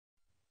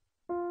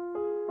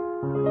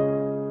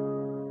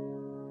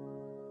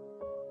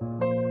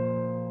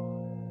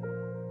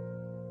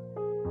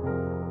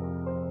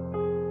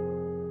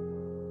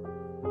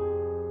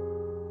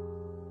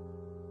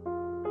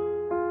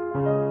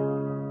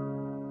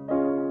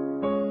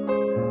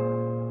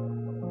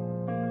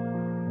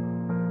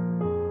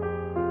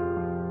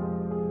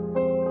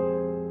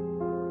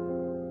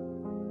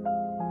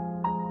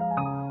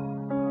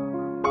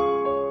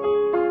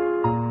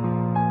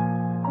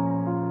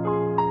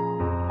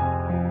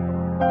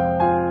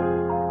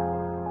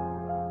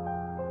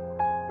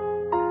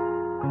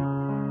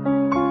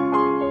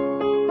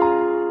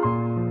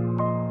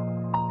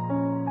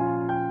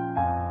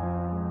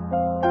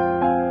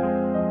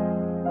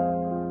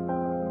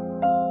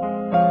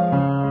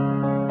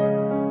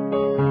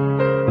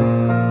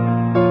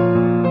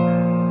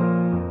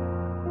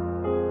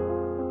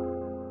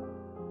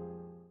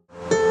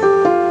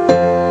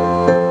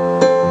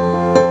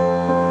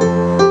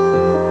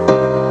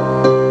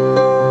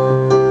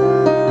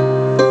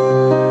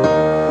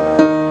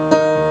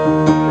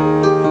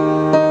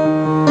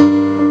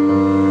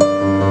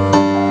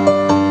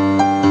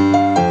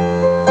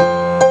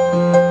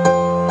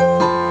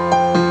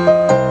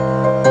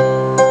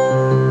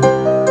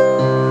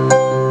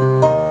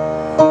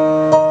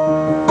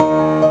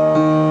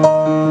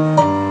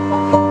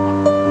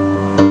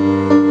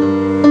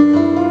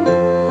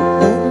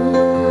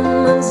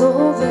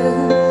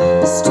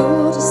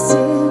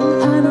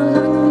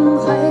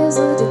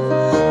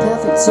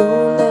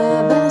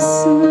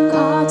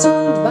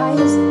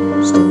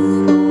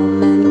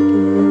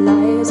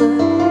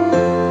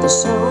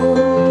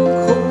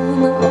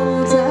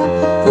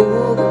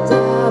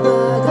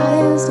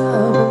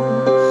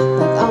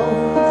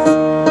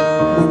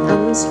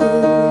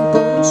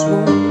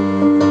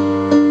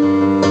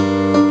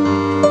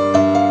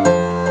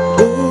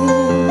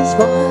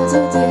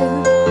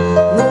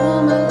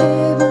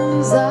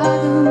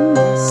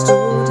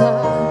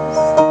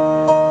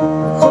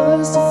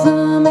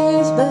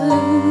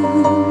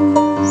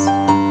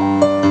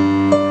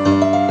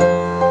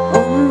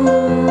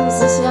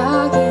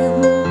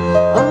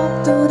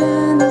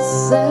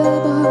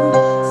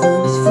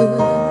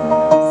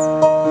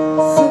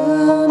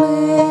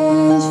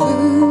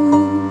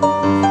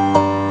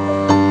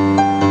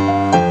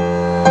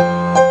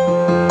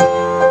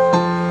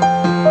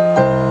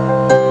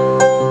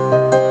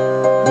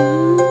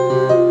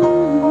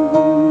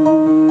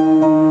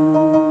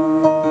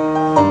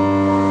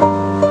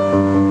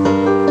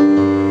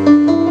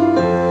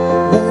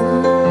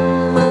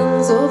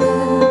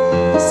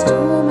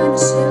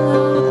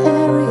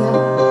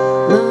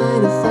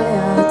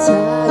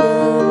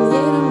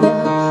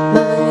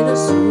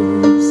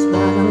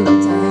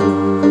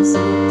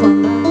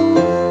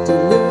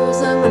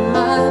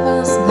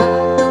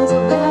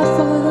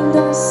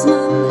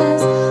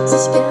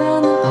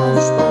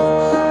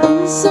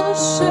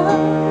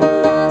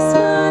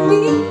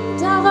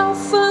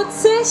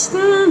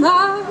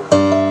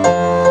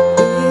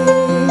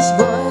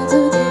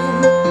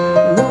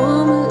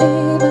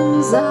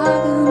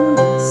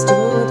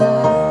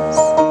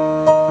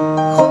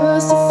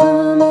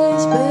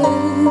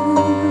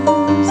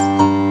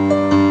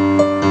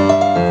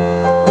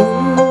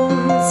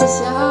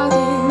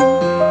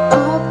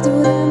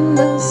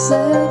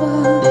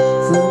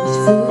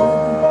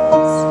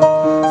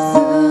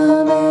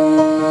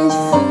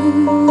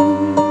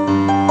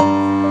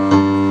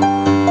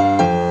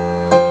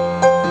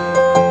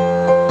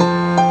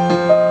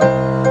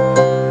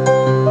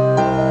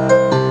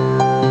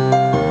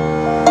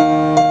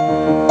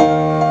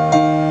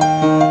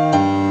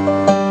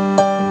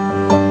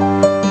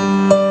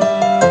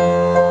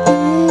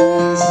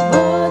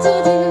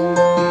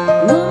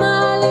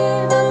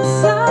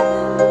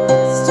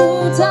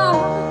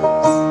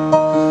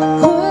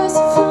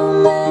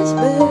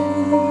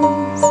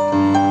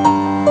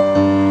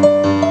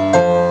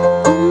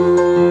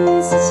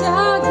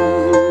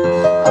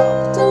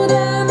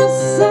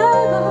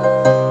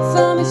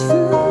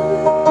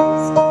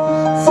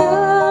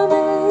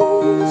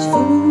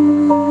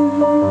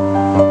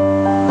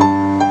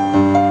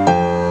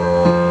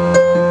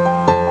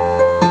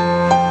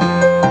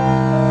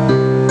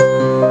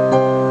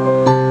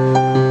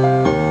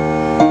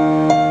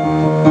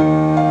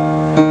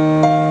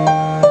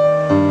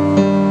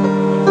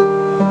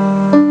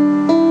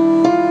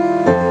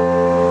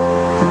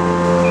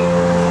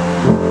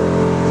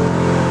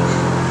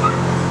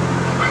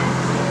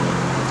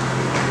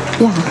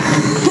Ja,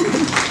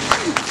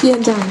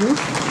 vielen Dank.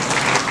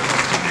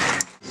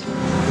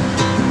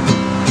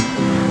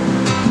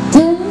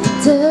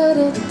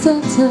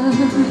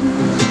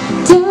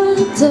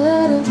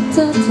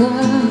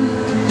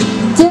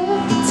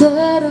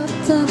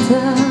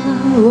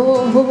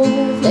 Oh,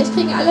 vielleicht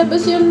kriegen alle ein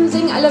bisschen,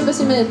 singen alle ein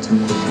bisschen mit.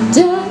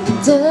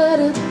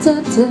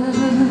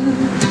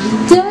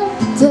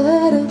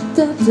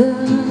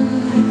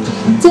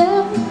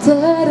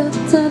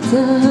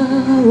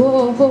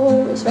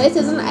 Ich weiß,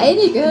 hier sind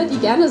einige, die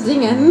gerne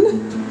singen.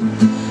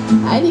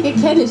 Einige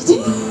kenne ich, die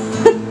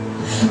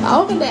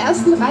auch in der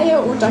ersten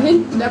Reihe und da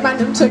hinten der Mann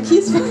im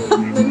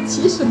türkisfarbenen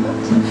T-Shirt.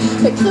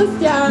 Der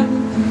Christian.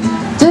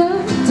 Da,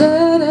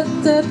 da, da,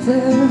 da, da.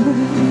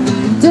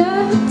 Da,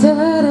 da,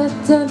 da,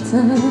 da,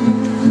 da.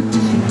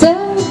 Da,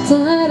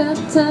 da, da,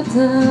 da,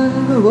 da.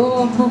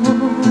 Oh.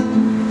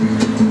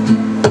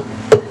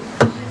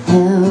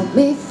 Help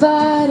me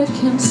fight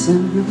against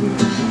them.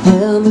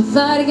 Help me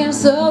fight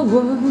against the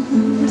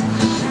world.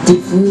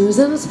 Diffuse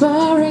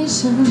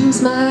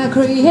inspirations, my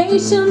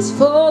creations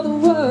for the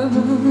world.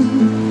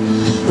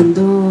 And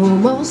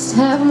almost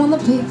heaven when the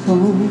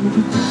people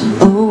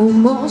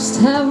almost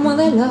heaven when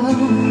they love.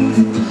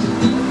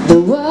 The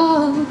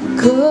world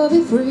could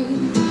be free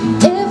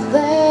if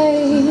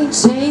they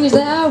change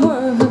their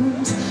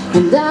words.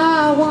 And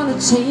I wanna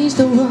change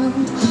the world,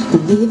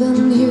 believe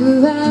in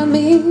you and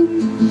me.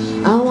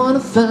 I wanna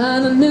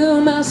find a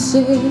new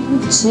message,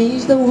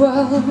 change the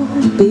world,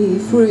 be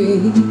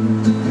free.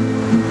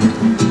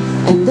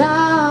 And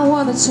I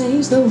wanna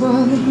change the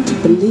world,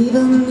 believe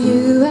in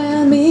you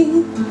and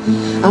me.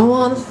 I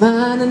wanna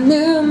find a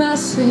new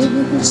message,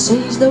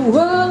 change the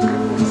world,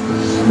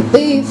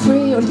 be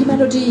free. Und die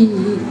Melodie.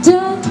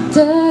 Da,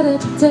 da, da,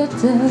 da,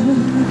 da.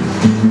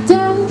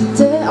 Da,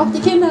 da. Auch die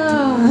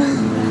Kinder.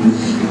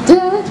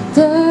 Da,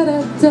 da, da,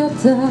 da,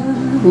 da.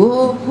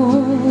 Oh,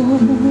 oh.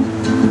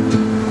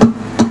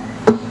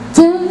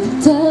 Da,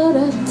 da,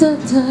 da, da,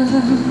 da.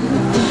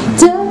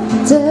 Da,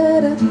 da,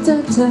 da, da,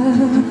 da.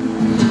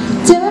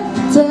 Da,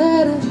 da,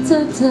 da,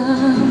 da.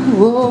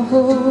 Oh, oh.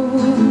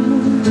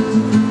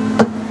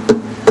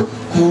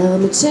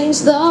 Help me change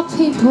the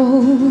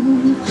people,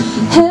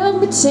 help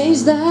me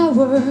change their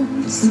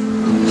words.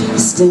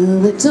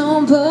 Still they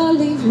don't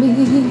believe me,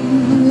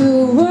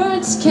 your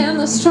words can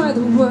destroy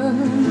the world.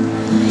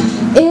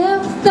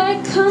 If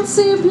they can't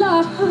see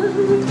blood,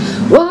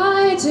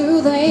 why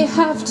do they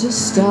have to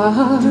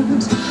start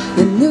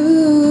a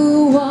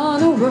new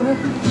one a word?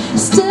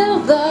 Still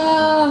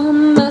the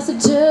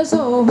message is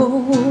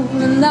old,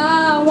 and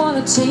I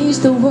wanna change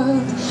the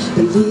world,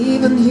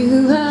 believe in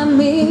you and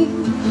me.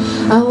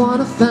 I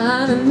wanna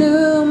find a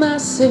new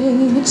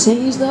message,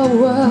 change the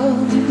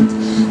world,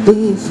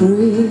 be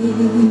free.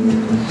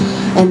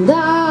 And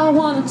I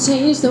wanna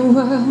change the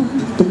world,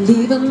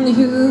 believe in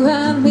you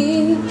and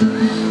me.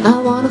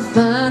 I wanna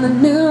find a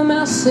new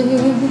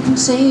message,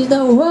 change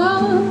the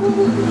world,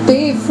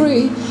 be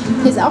free.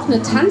 Hier ist auch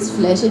eine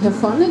Tanzfläche hier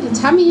vorne. Die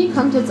Tammy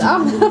kommt jetzt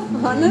auch nach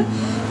vorne.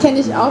 Kenne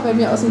ich auch bei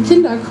mir aus dem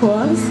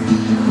Kinderkurs.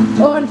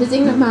 Und wir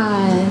singen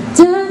nochmal.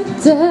 Da,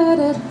 da,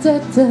 da, da,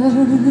 da.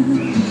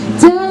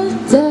 Da,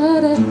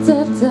 da, da, da,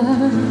 da.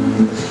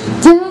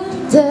 Da,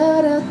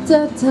 da, da,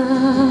 da, da.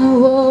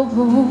 Oh,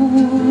 oh.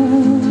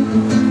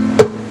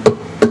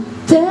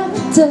 Da,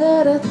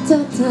 da, da, da,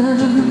 da.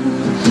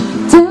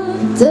 Da,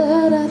 da,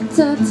 da,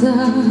 da, da.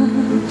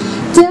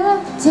 Da,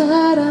 da,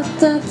 da,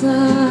 da, da.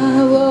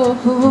 Oh,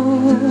 oh.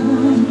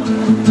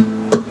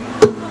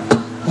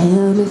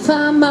 Help me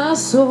find my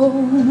soul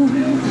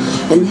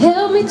and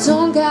help me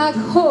don't get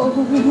cold.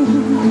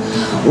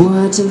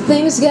 Watching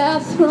things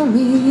get through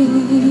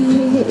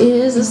me,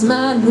 is this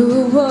my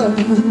new world?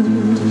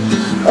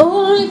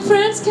 Only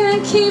friends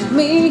can keep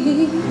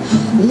me,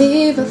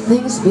 leaving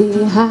things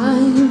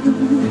behind.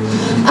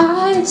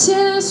 I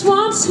just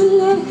want to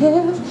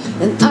live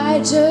and I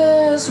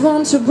just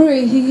want to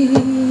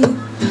breathe.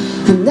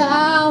 And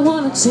I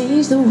wanna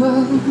change the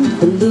world,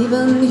 believe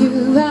in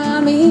you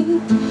and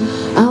me.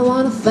 I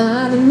wanna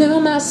find a new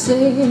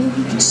message,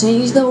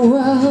 change the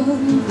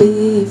world,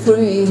 be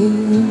free.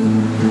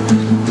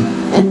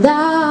 And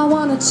I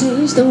wanna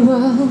change the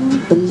world,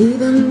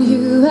 believe in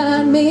you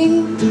and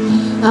me.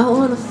 I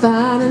wanna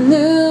find a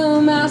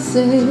new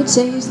message,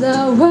 change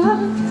the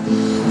world,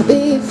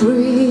 be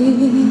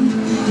free.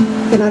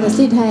 Genau, das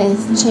Lied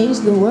heißt Change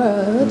the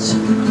World.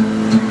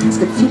 Es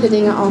gibt viele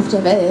Dinge auf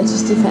der Welt,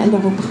 die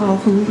Veränderung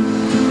brauchen.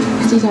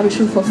 Das Lied habe ich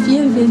schon vor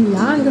vielen, vielen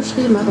Jahren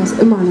geschrieben, aber ist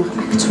immer noch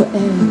aktuell.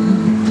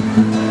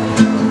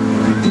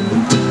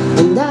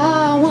 And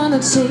I wanna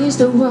change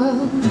the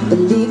world,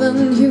 believe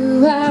in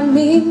you and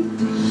me.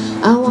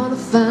 I wanna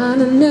find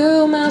a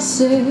new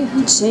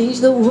message,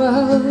 change the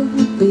world,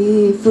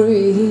 be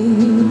free.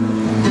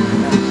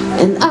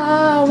 And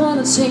I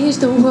wanna change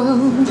the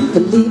world,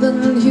 believe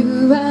in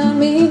you and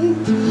me.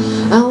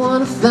 I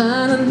wanna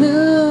find a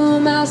new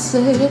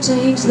message,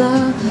 change the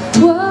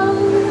world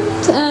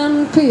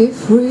and be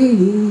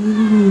free.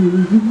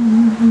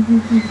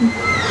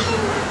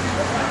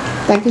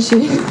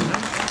 Dankeschön.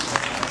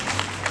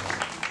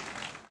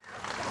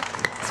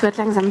 Es wird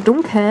langsam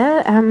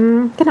dunkel.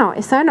 Genau,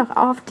 ich soll noch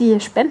auf die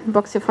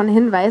Spendenbox hier vorne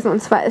hinweisen.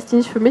 Und zwar ist die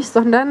nicht für mich,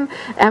 sondern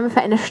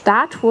für eine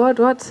Statue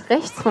dort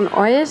rechts von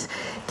euch,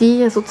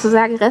 die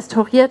sozusagen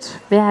restauriert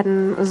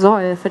werden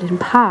soll für den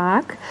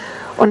Park.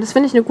 Und das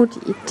finde ich eine gute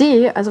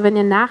Idee. Also wenn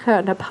ihr nachher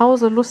in der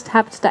Pause Lust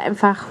habt, da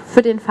einfach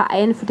für den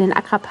Verein, für den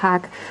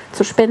Agra-Park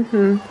zu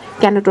spenden,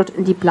 gerne dort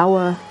in die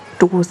blaue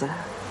Dose.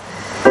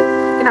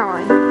 Genau,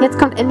 jetzt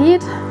kommt ein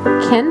Lied,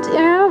 kennt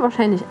ihr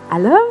wahrscheinlich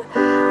alle.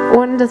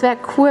 Und es wäre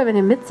cool, wenn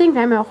ihr mitsingt.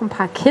 Wir haben ja auch ein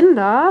paar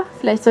Kinder.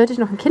 Vielleicht sollte ich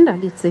noch ein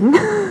Kinderlied singen.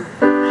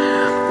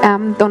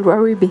 Don't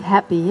worry, be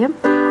happy.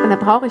 Und da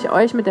brauche ich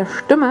euch mit der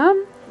Stimme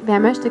wer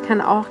möchte,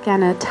 kann auch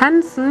gerne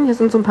tanzen. Hier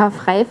sind so ein paar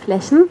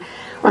Freiflächen.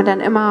 Und dann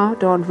immer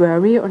Don't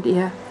worry und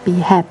ihr Be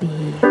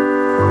happy.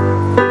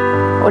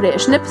 Oder ihr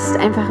schnipst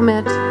einfach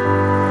mit.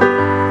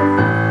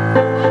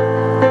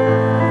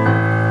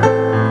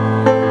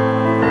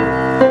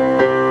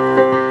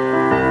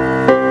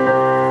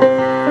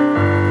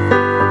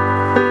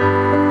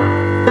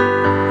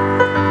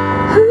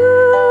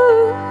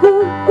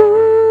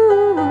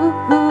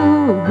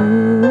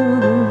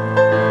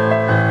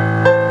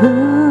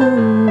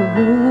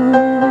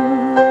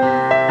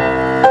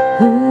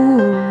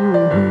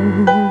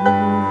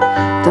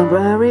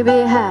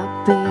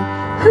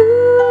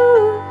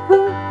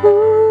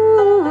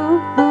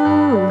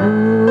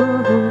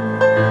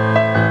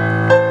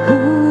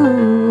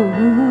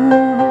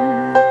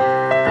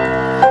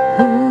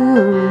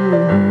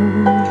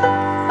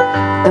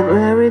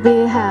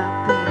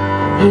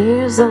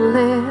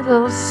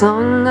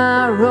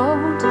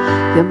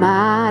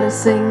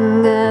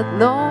 Sing it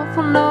note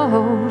for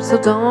note, so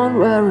don't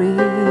worry.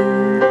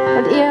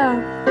 And yeah,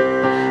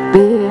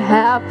 be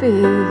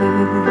happy.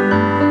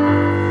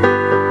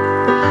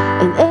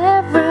 In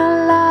every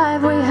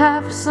life we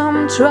have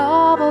some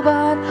trouble,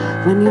 but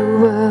when you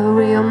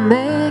worry you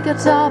make it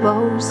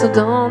double, so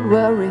don't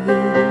worry.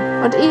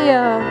 And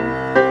yeah,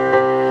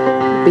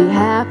 be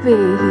happy.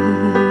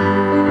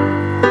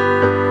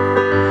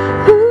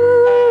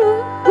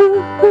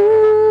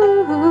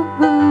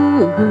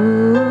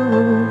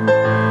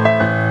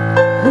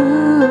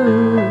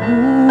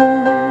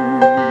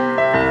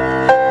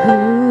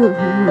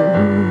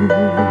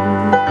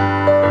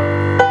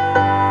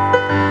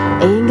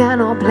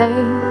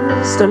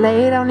 To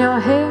lay down your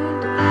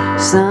head,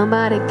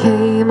 somebody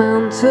came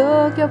and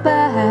took your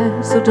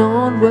bed, so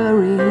don't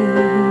worry.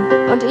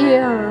 And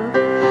yeah,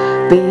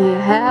 be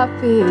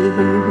happy.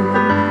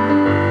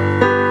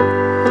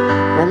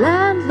 The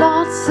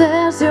landlord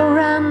says your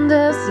rent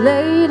is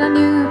late and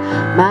you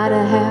might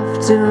have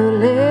to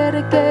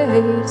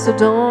litigate, so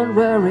don't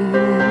worry.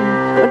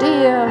 And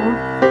yeah,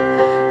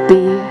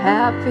 be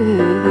happy.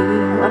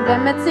 Und wer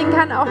mitsingen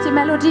kann, auch die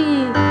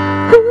Melodie.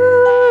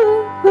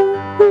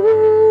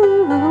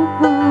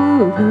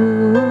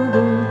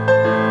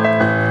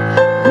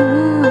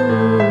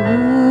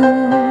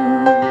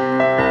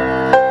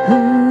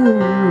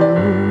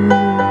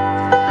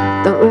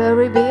 Don't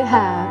worry, be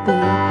happy.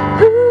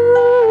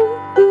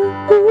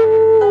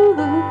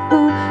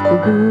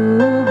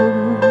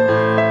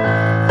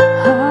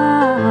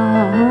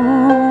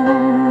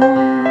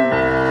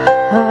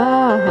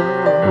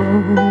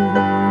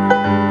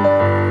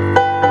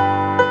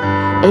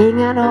 Ain't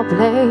got no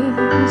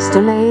place to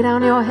lay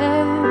down your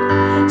head.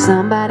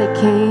 Somebody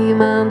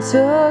came and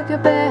took your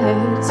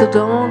bed, so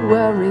don't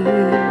worry,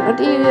 oh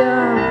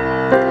dear,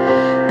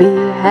 be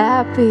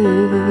happy.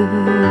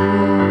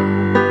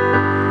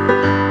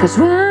 'Cause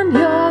when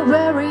you're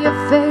weary, your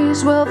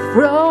face will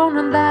frown,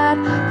 and that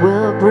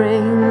will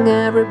bring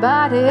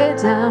everybody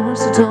down,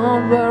 so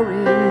don't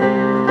worry,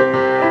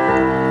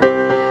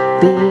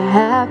 be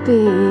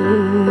happy.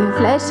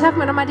 Vielleicht schaffen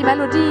wir nochmal die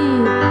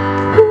Melodie.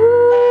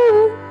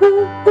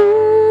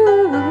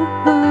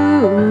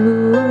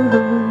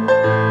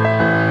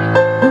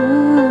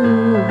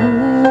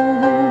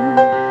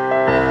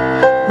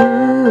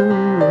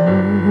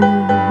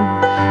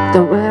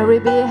 Don't worry,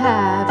 be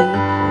happy.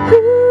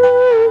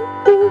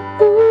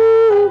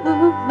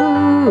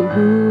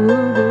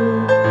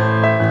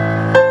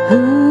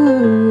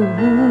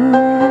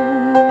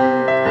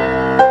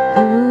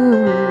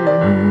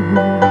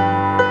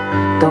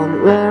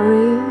 Don't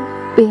worry,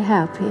 be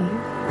happy.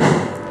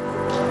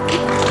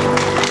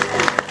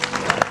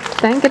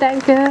 Danke,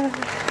 danke.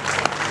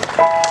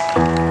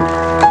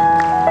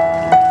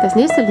 Das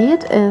nächste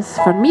Lied ist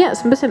von mir,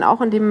 ist ein bisschen auch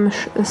in dem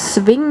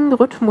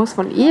Swing-Rhythmus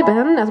von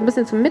eben, also ein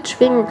bisschen zum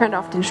Mitschwingen. Man könnte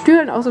auf den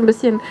Stühlen auch so ein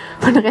bisschen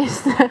von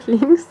rechts nach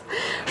links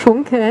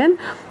schunkeln.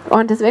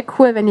 Und es wäre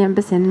cool, wenn ihr ein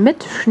bisschen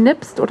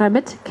mitschnipst oder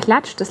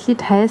mitklatscht. Das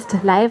Lied heißt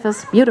Life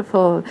is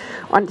Beautiful.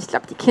 Und ich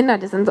glaube, die Kinder,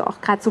 die sind so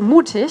auch gerade so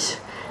mutig.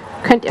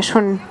 Könnt ihr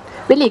schon,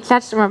 Willi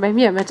klatscht immer bei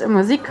mir mit im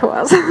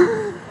Musikkurs.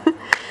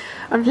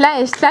 Und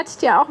vielleicht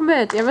klatscht ihr auch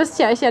mit. Ihr müsst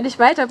ja euch ja nicht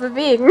weiter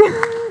bewegen.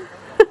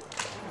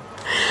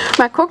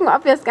 Mal gucken,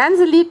 ob wir das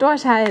ganze Lied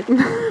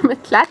durchhalten.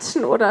 Mit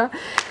Klatschen oder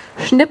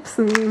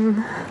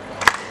Schnipsen.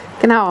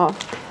 Genau.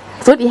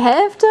 So die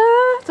Hälfte,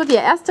 so die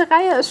erste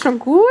Reihe ist schon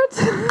gut.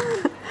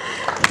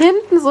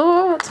 Hinten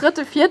so,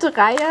 dritte, vierte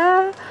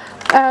Reihe.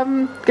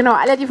 Genau,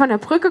 alle, die von der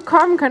Brücke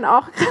kommen, können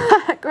auch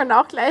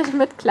gleich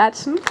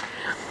mitklatschen.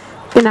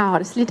 Genau,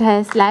 das Lied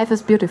heißt Life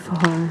is Beautiful.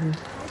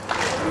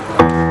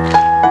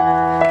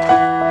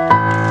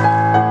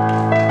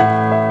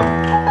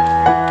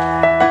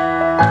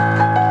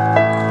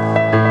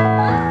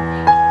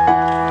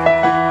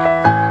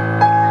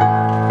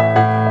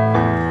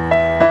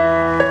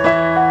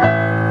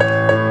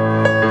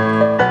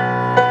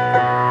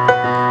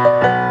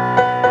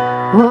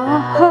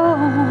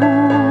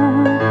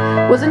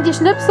 Wo sind die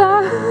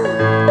Schnipser?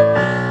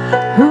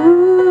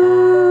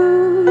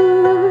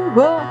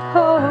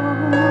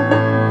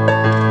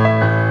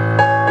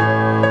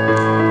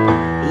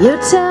 You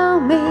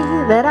tell me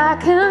that I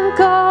can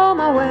go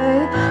my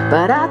way,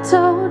 but I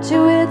told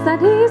you it's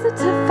not easy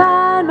to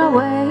find my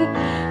way.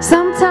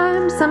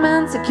 Sometimes I'm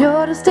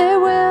insecure to stay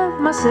with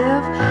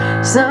myself.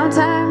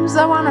 Sometimes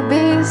I wanna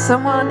be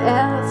someone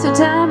else. You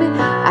tell me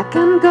I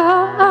can go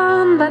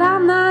on, but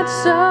I'm not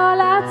sure.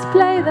 Let's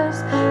play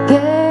this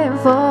game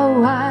for a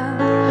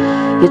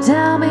while. You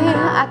tell me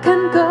I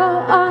can go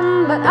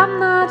on, but I'm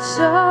not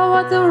sure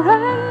what the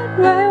right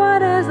way,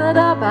 what is it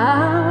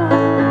about?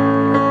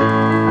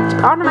 Ich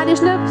brauch nochmal die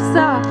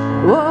Schnipser.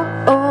 Whoa,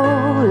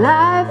 oh,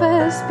 life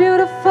is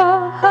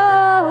beautiful.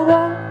 Oh,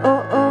 oh,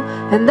 oh, oh,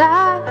 and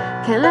I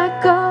can't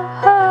let go.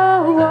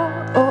 Oh, oh,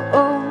 oh,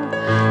 oh.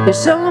 You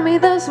show me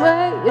this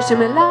way. You show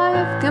me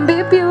life can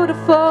be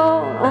beautiful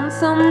on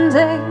some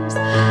days.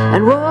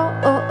 And whoa,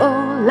 oh,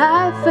 oh,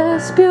 life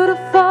is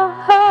beautiful.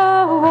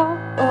 Oh, oh,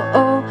 oh,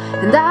 oh,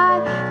 and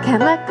I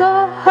can't let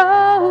go.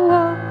 Oh,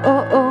 oh,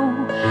 oh,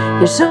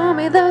 oh. You show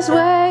me this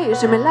way. You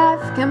show me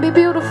life can be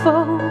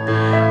beautiful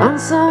on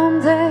some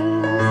days.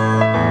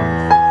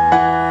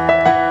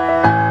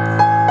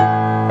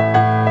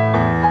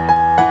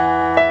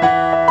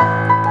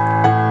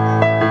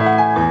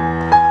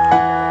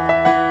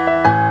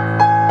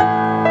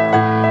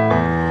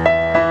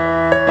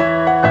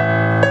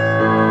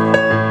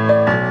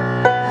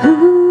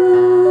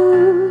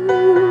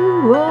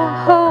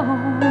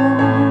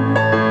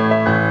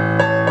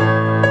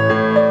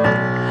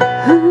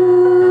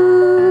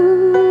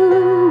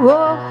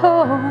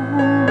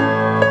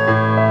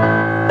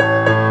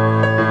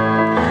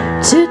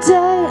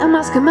 Today I'm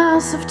asking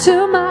myself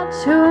too much.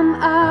 Who am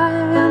I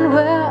and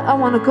where I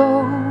wanna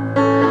go?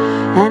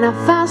 And how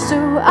fast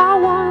do I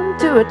want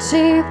to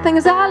achieve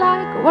things I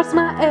like? What's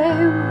my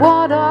aim?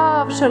 What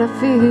off should I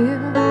feel?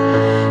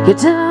 You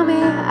tell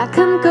me I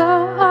can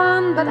go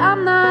on, but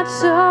I'm not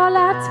sure.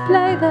 Let's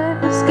play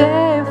this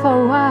game for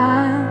a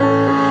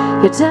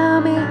while. You tell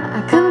me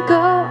I can go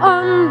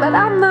on, but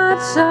I'm not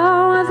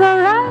sure what's the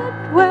right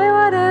way.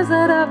 What is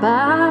it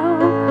about?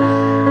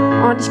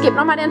 Und ich gebe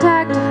nochmal den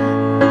Takt.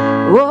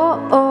 Whoa,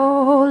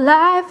 oh,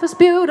 life is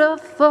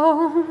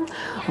beautiful.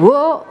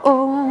 Whoa,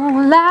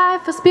 oh,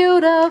 life is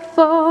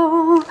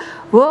beautiful.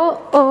 Whoa,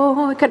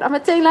 oh, ihr könnt auch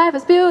mit singen. Life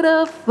is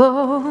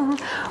beautiful.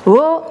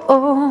 Whoa,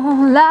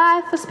 oh,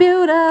 life is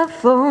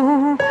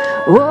beautiful.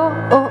 Whoa,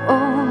 oh,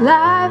 oh,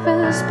 life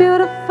is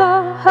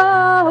beautiful.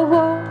 Oh,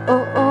 oh,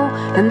 oh, oh,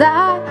 and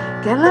I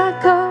can't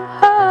let go.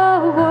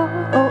 Oh, oh,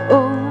 oh,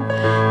 oh.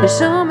 You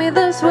show me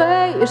this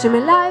way. You show me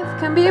life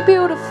can be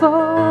beautiful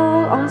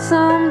on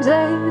some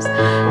days.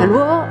 And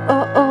whoa,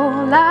 oh,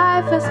 oh,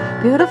 life is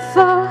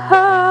beautiful. Oh,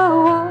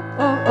 oh,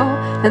 oh, oh,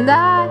 and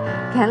I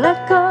can't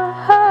let go.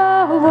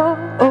 Oh, oh,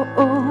 oh,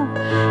 oh.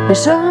 You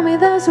show me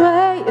this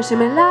way. You show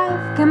me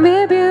life can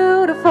be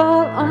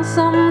beautiful on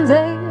some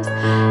days.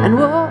 And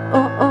whoa,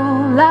 oh,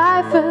 oh,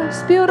 life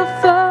is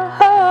beautiful.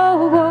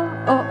 Oh, oh,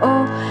 oh,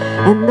 oh,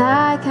 and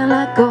I can't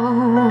let go.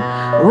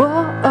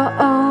 Whoa, oh,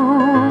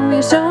 oh.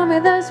 You show me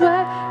this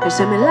way. You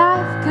show me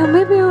life can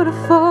be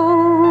beautiful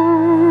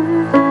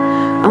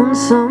on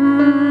some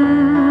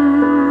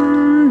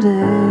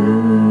days.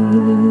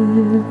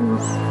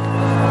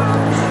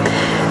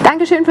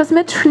 Dankeschön fürs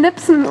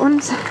Mitschnipsen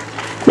und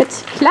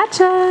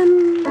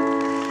Mitklatschen.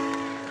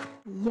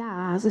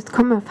 Ja, also jetzt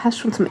kommen wir fast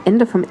schon zum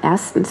Ende vom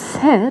ersten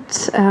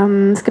Set.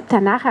 Es gibt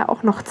ja nachher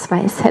auch noch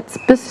 2 Sets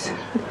bis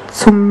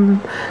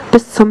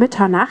zur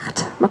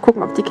Mitternacht. Mal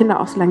gucken, ob die Kinder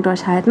auch so lange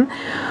durchhalten.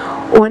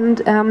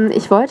 Und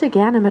ich wollte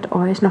gerne mit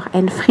euch noch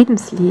ein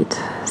Friedenslied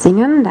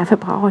singen. Dafür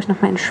brauche ich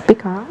noch meinen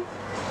Spicker.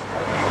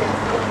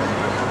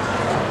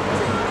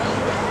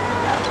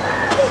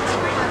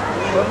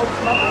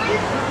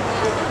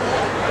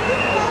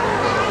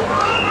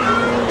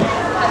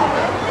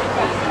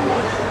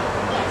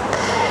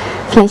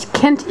 Vielleicht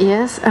kennt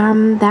ihr es,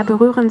 da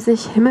berühren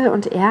sich Himmel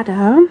und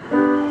Erde.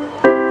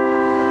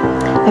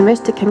 Wer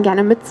möchte, kann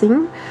gerne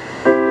mitsingen.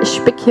 Ich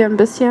spick hier ein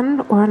bisschen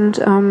und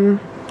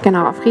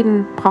genau,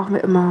 Frieden brauchen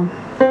wir immer.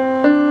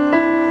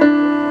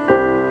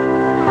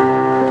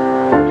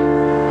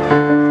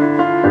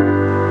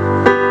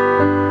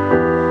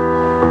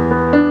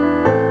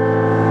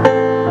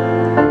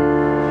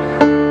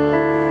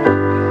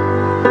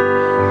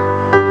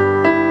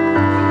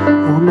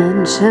 Wo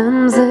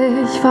Menschen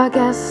sich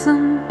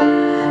vergessen,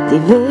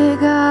 die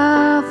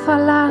Wege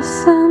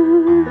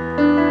verlassen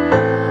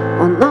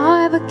und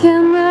neu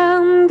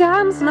beginnen,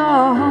 ganz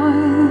neu.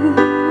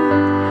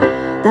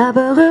 Da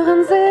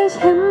berühren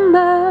sich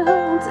Himmel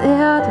und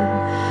Erde,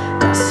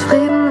 dass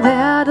Frieden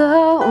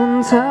werde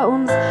unter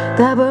uns.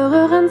 Da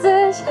berühren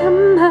sich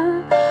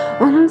Himmel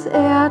und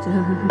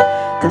Erde,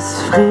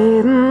 dass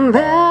Frieden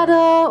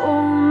werde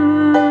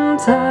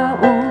unter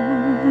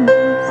uns.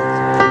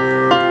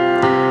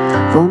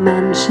 Wo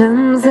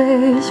Menschen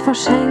sich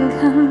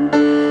verschenken,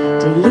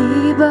 die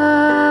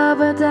Liebe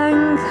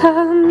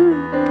bedenken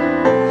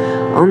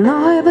und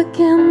neu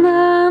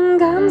beginnen,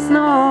 ganz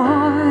neu.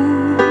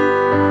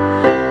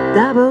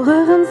 Da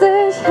berühren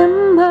sich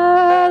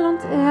Himmel und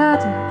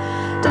Erde,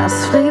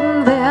 dass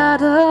Frieden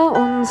werde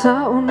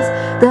unter uns.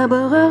 Da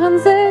berühren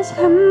sich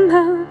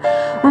Himmel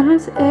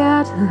und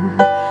Erde,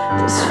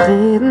 dass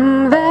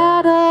Frieden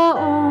werde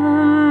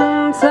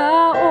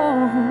unter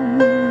uns.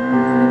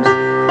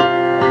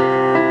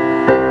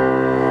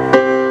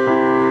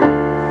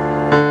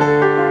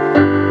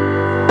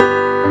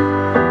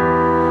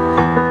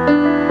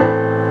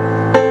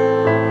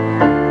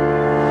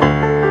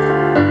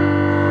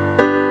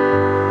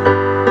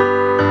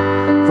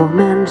 Wo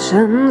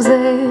Menschen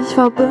sich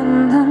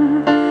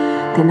verbünden,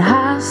 den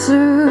Hass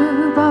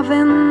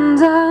überwinden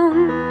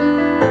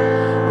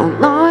und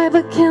neu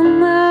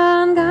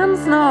beginnen,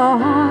 ganz neu.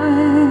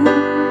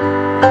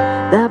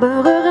 Da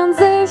berühren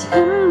sich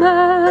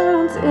Himmel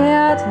und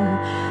Erde,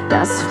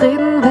 dass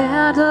Frieden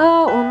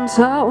werde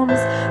unter uns.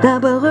 Da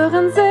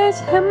berühren sich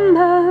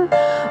Himmel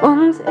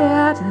und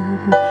Erde,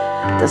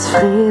 dass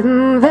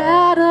Frieden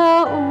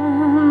werde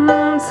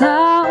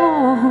unter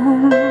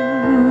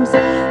uns.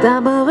 Da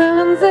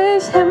berühren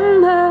sich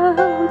Himmel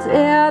und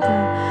Erde,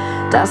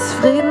 dass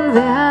Frieden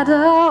werde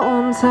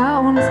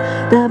unter uns.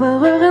 Da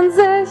berühren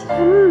sich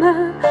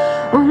Himmel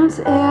und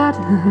Erde,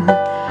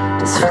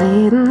 dass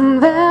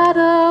Frieden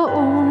werde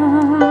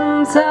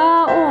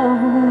unter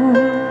uns.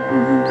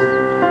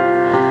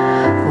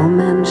 Wo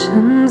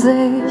Menschen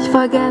sich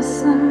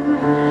vergessen,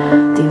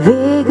 die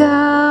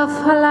Wege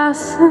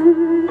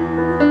verlassen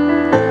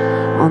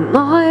und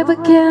neu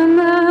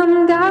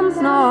beginnen, ganz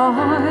neu.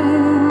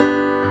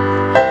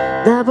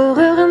 Da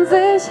berühren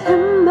sich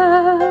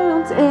Himmel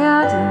und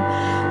Erde,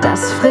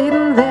 dass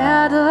Frieden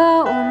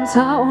werde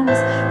unter uns.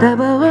 Da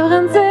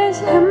berühren sich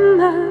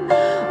Himmel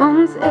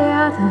und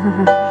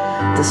Erde,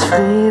 dass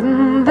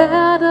Frieden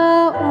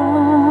werde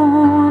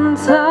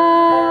unter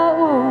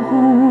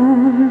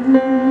uns.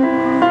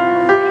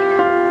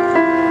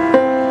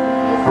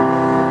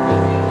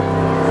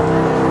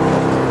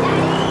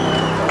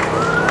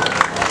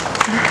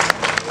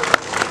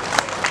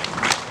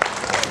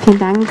 Vielen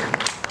Dank.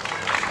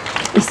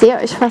 Ich sehe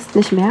euch fast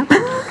nicht mehr.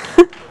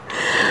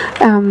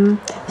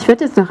 Ich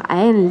würde jetzt noch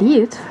ein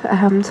Lied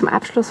zum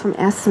Abschluss vom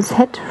ersten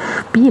Set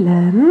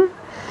spielen.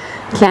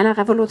 Ein kleiner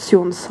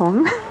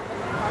Revolutionssong.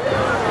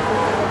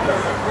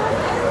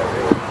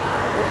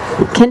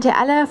 Kennt ihr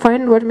alle?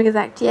 Vorhin wurde mir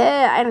gesagt,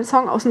 yeah, ein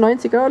Song aus den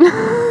 90ern.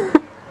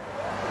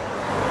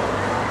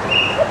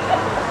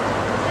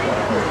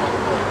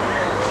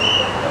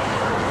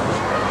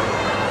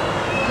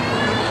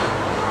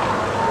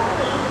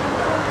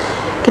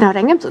 Genau,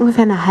 dann gibt es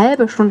ungefähr eine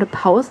halbe Stunde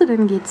Pause,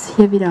 dann geht es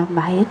hier wieder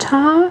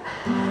weiter.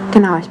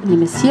 Genau, ich bin die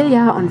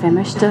Missilia und wer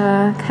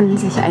möchte, kann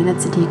sich eine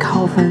CD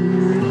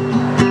kaufen.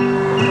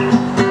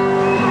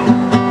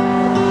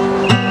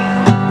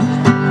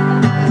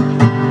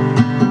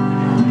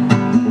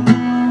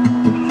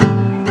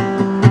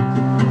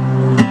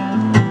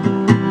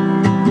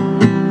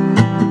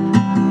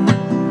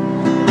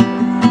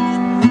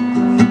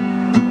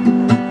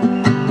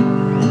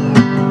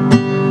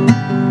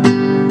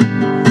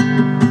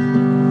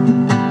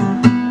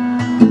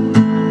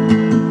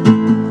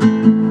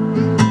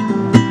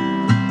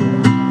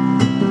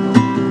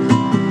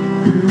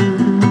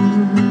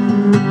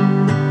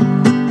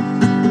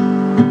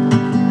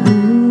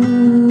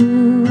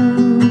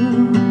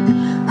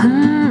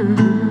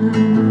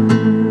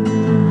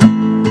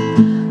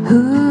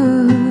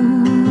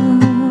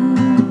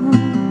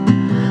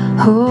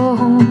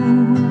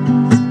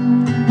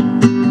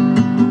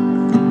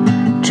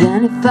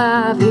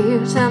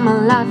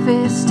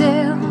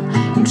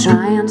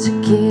 Trying to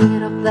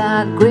get up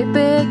that great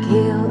big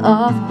hill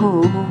of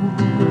hope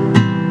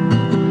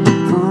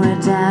for a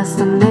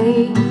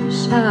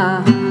destination.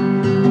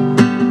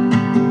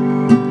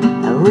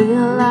 I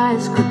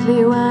realized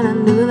quickly when I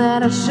knew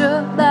that I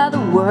should, that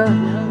the world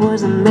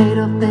wasn't made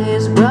of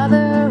this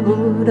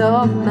brotherhood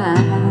of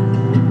man,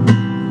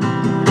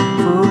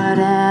 for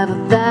whatever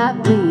that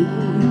means.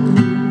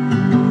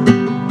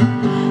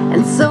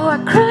 And so I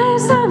cry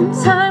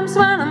sometimes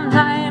when I'm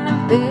lying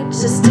in bed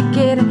just to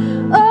get it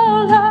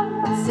all up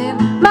in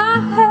my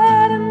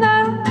head, and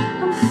now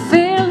I'm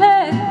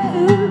feeling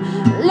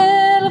a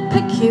little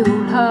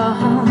peculiar.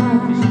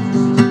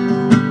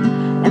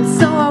 And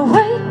so I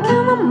wake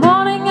in the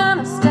morning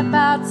and I step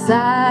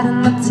outside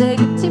and I take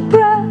a deep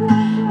breath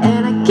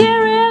and I get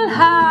real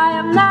high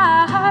and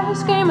I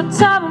scream at the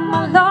top of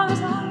my lungs,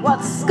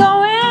 what's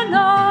going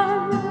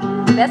on?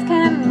 Best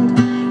can,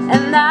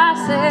 and I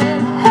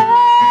said,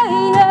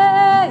 hey,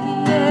 yeah,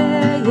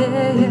 yeah,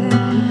 yeah, yeah.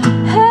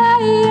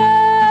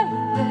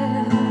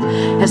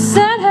 I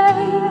said,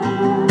 hey,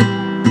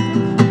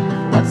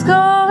 what's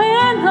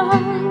going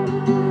on?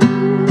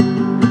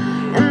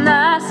 And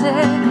I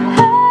said,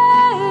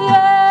 hey,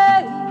 yeah,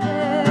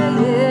 yeah,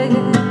 yeah,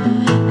 yeah.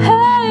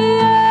 Hey,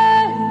 yeah,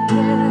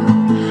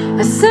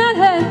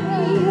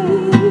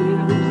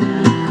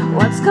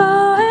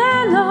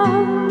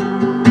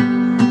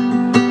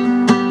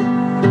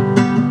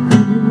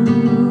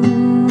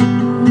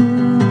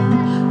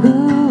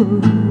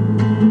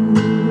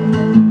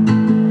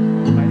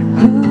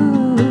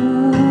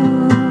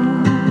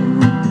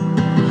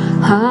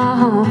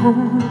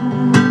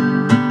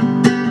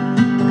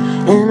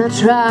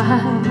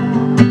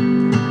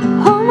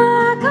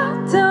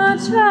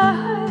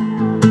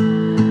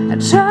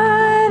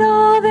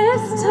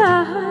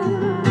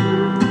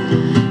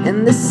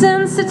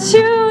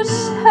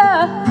 institution,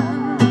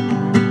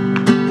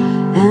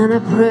 and I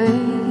pray.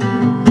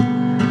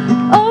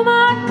 Oh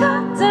my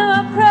God, do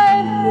I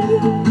pray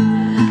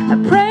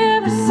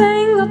every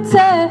single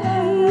day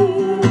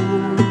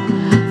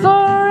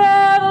for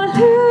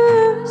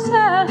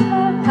revolution.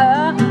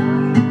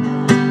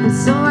 And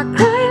so I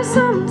cry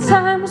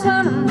sometimes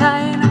when I'm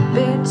lying in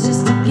bed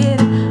just to get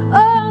it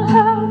all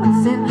out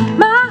what's in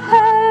my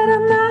head,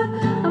 and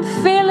I'm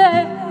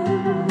feeling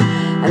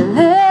a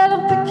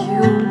little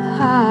peculiar.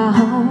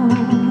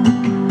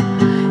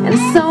 And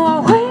so I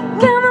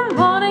wake in the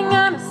morning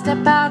and I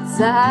step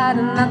outside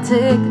and I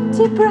take a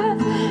deep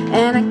breath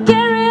and I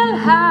get real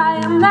high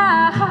and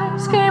I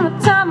scream at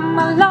the top of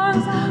my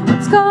lungs,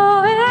 what's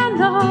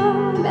going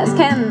on,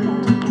 MENSCHEN?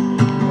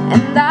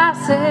 And I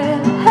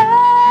said,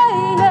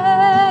 hey,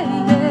 yeah,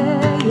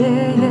 yeah,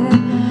 yeah, yeah.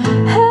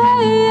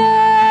 Hey,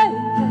 yeah,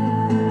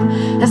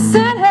 yeah. I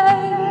said,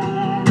 hey,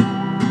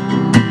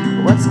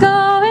 what's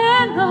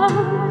going on?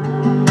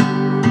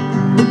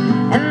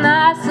 And I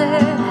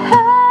said,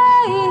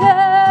 hey,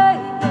 yeah,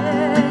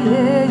 yeah,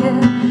 yeah,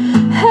 yeah.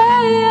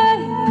 Hey, yeah,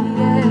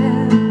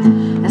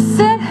 yeah. I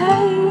said,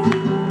 hey,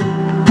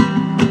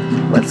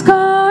 what's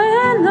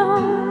going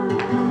on?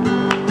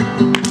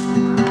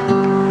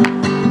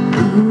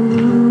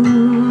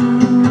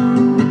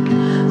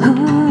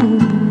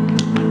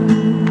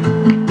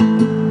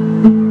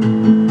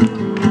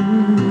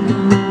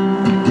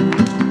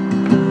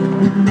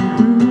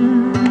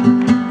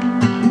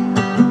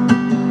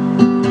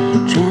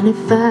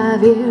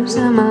 Years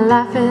and my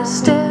life is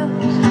still,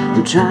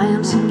 I'm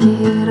trying to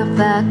get up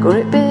that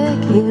great big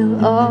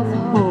hill of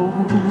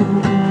home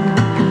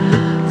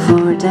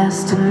for a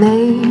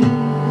destination.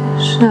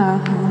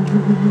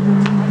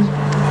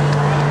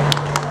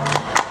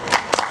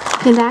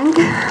 Vielen Dank.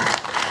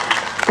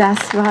 Das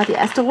war die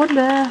erste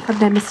Runde von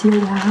der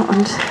Missilia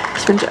und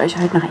ich wünsche euch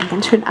heute noch einen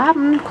ganz schönen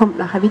Abend. Kommt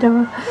nachher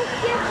wieder.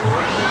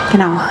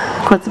 Genau,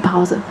 kurze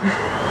Pause.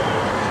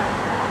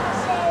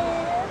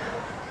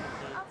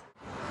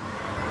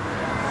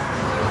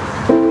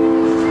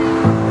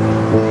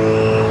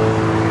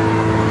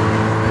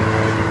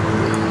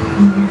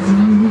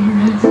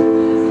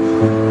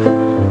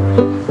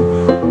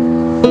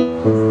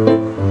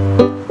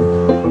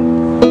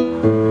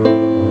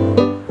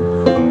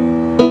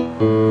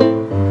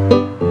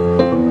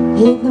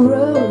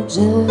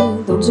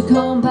 Don't you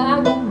come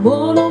back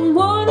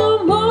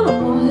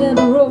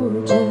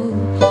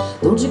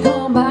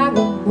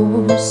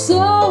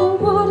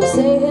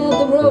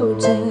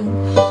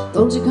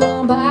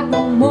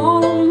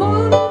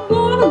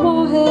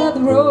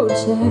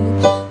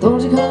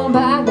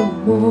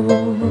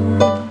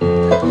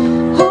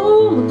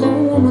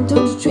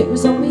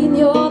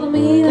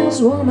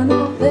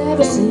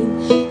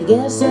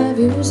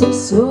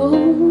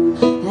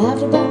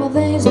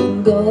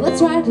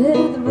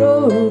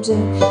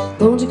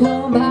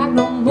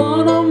no more.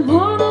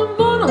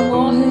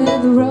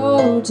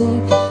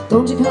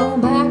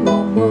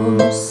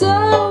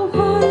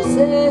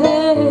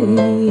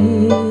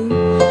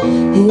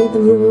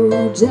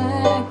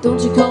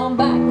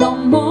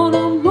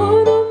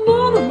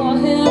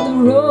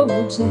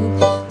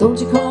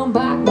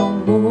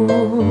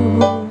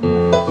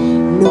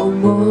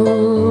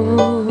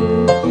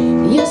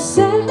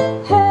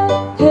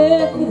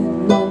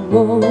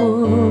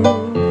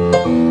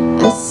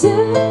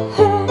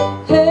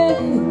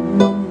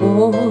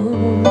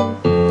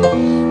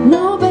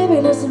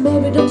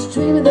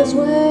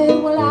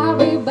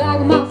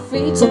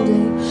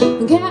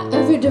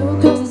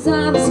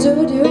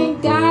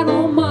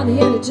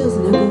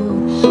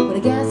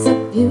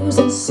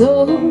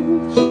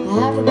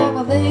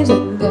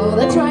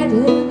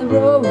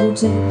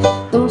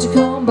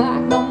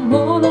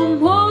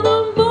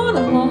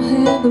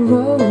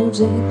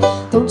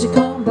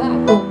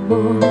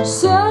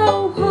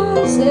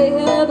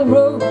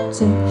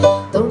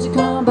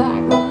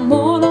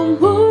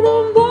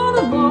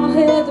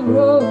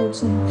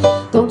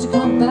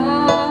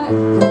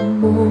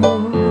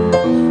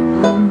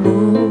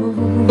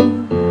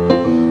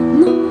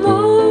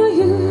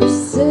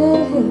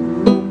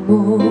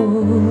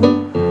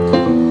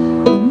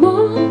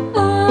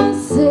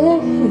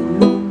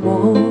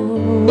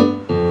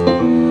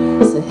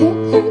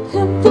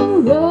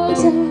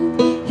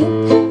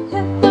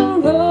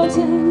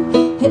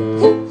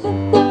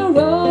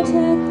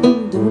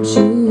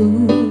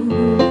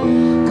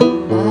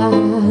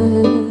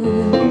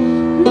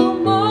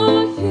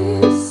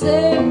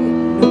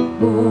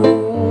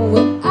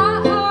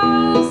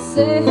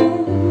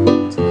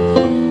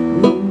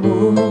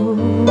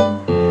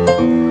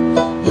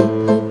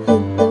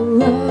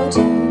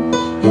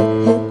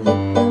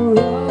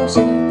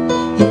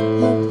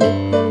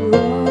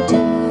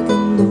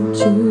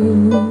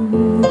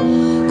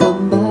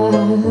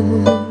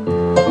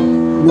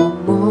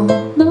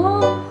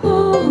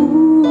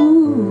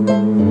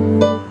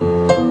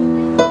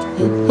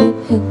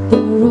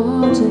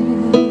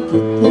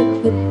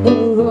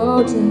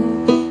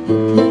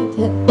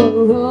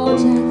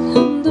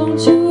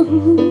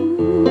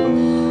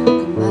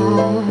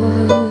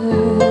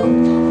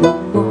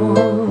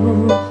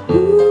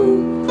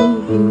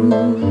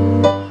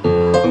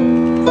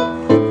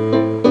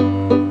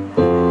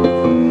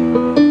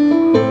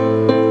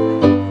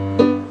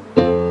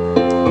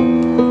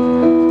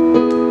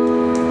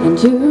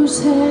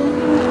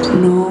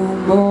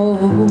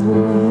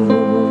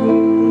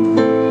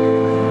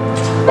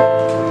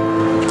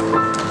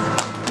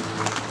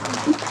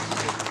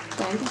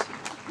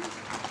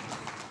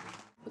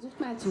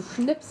 zu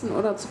schnipsen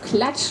oder zu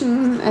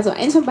klatschen. Also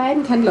eins von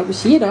beiden kann, glaube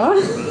ich, jeder.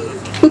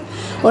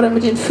 Oder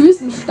mit den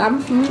Füßen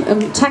stampfen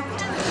im Takt.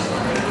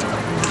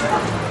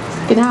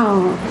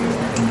 Genau.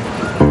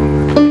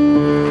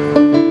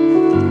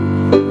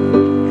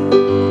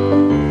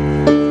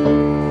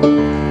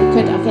 Ihr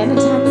könnt auch gerne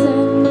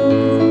tanzen.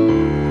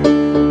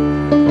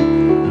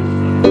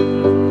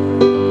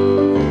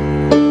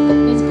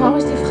 Jetzt brauche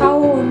ich die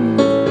Frauen.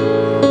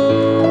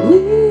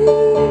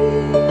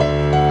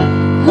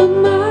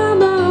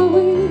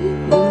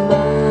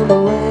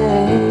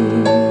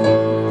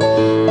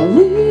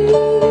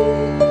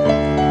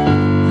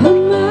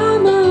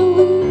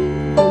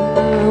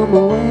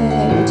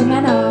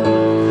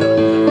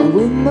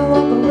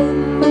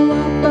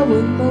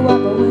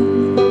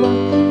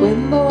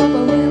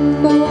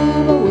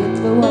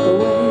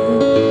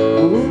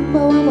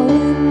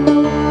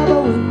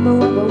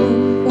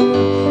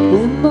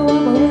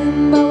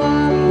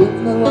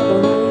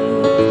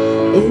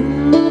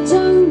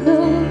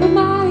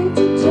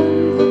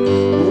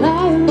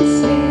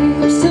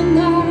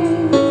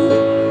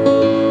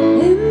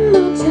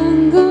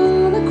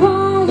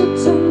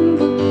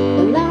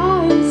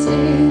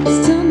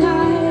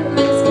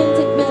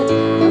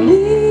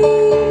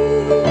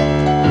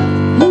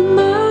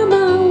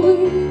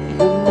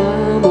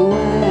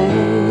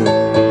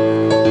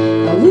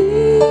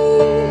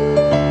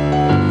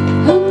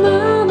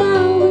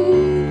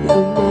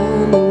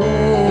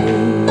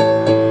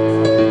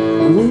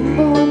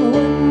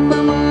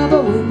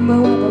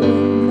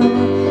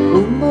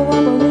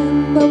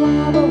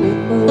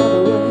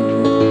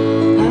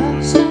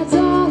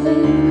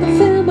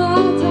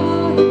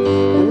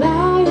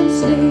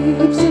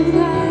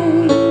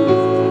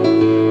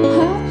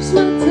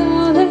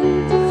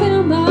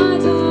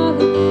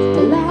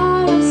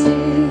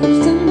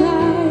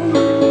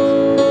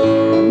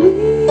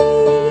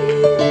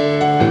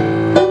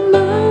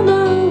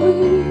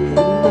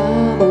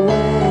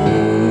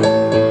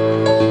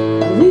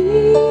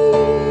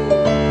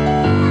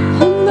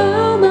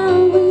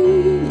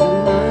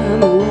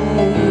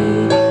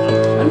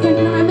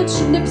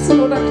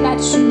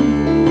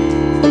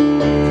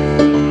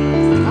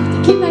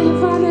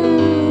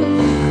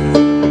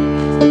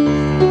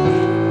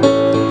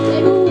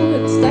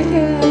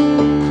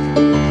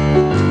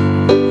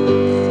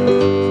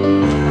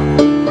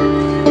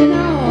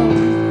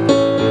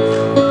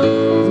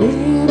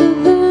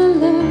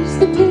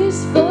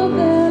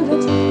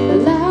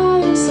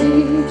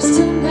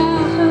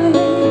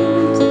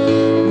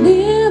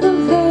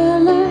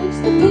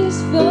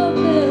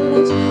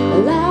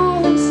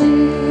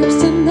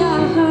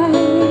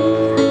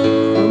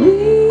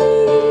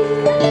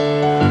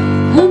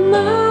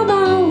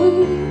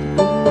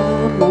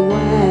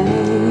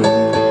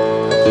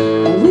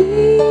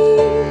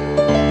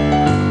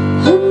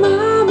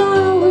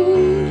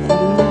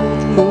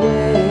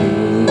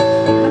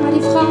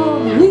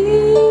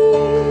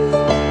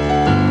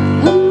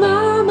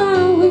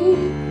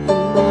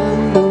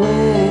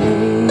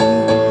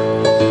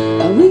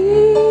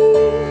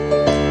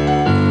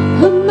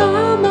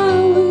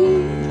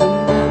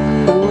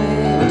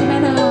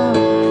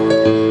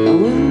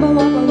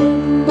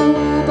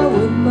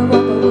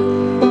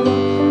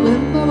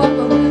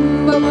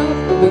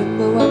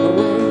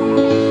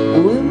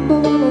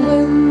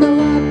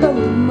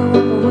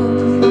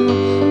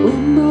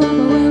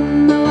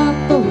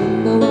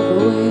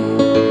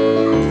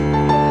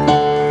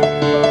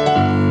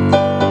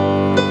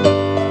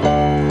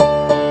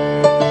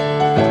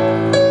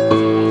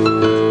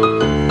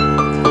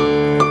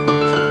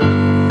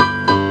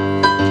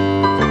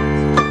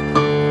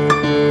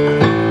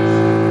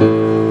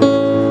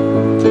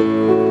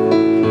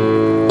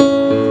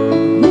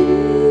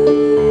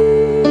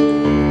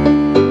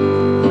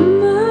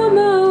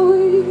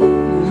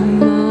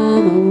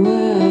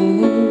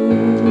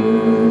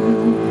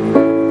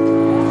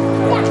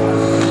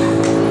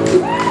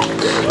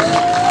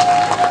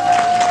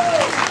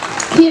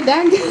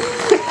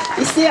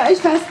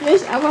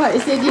 Aber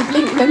ich sehe die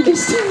blinkenden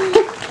Lichter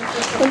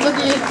und so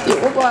die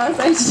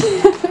Oberseite.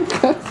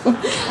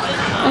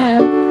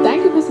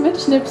 Danke fürs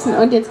Mitschnipsen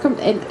und jetzt kommt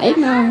ein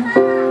eigener,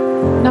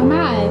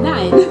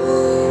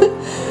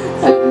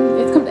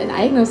 jetzt kommt ein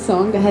eigener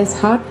Song, der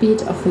heißt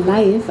Heartbeat of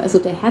Life, also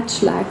der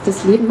Herzschlag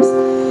des Lebens.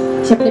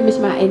 Ich habe nämlich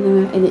mal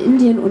eine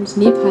Indien- und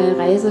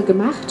Nepal-Reise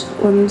gemacht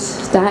und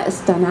da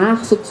ist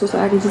danach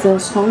sozusagen dieser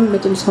Song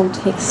mit dem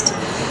Songtext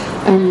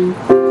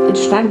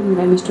entstanden,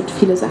 weil mich dort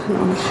viele Sachen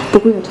auch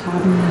berührt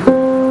haben.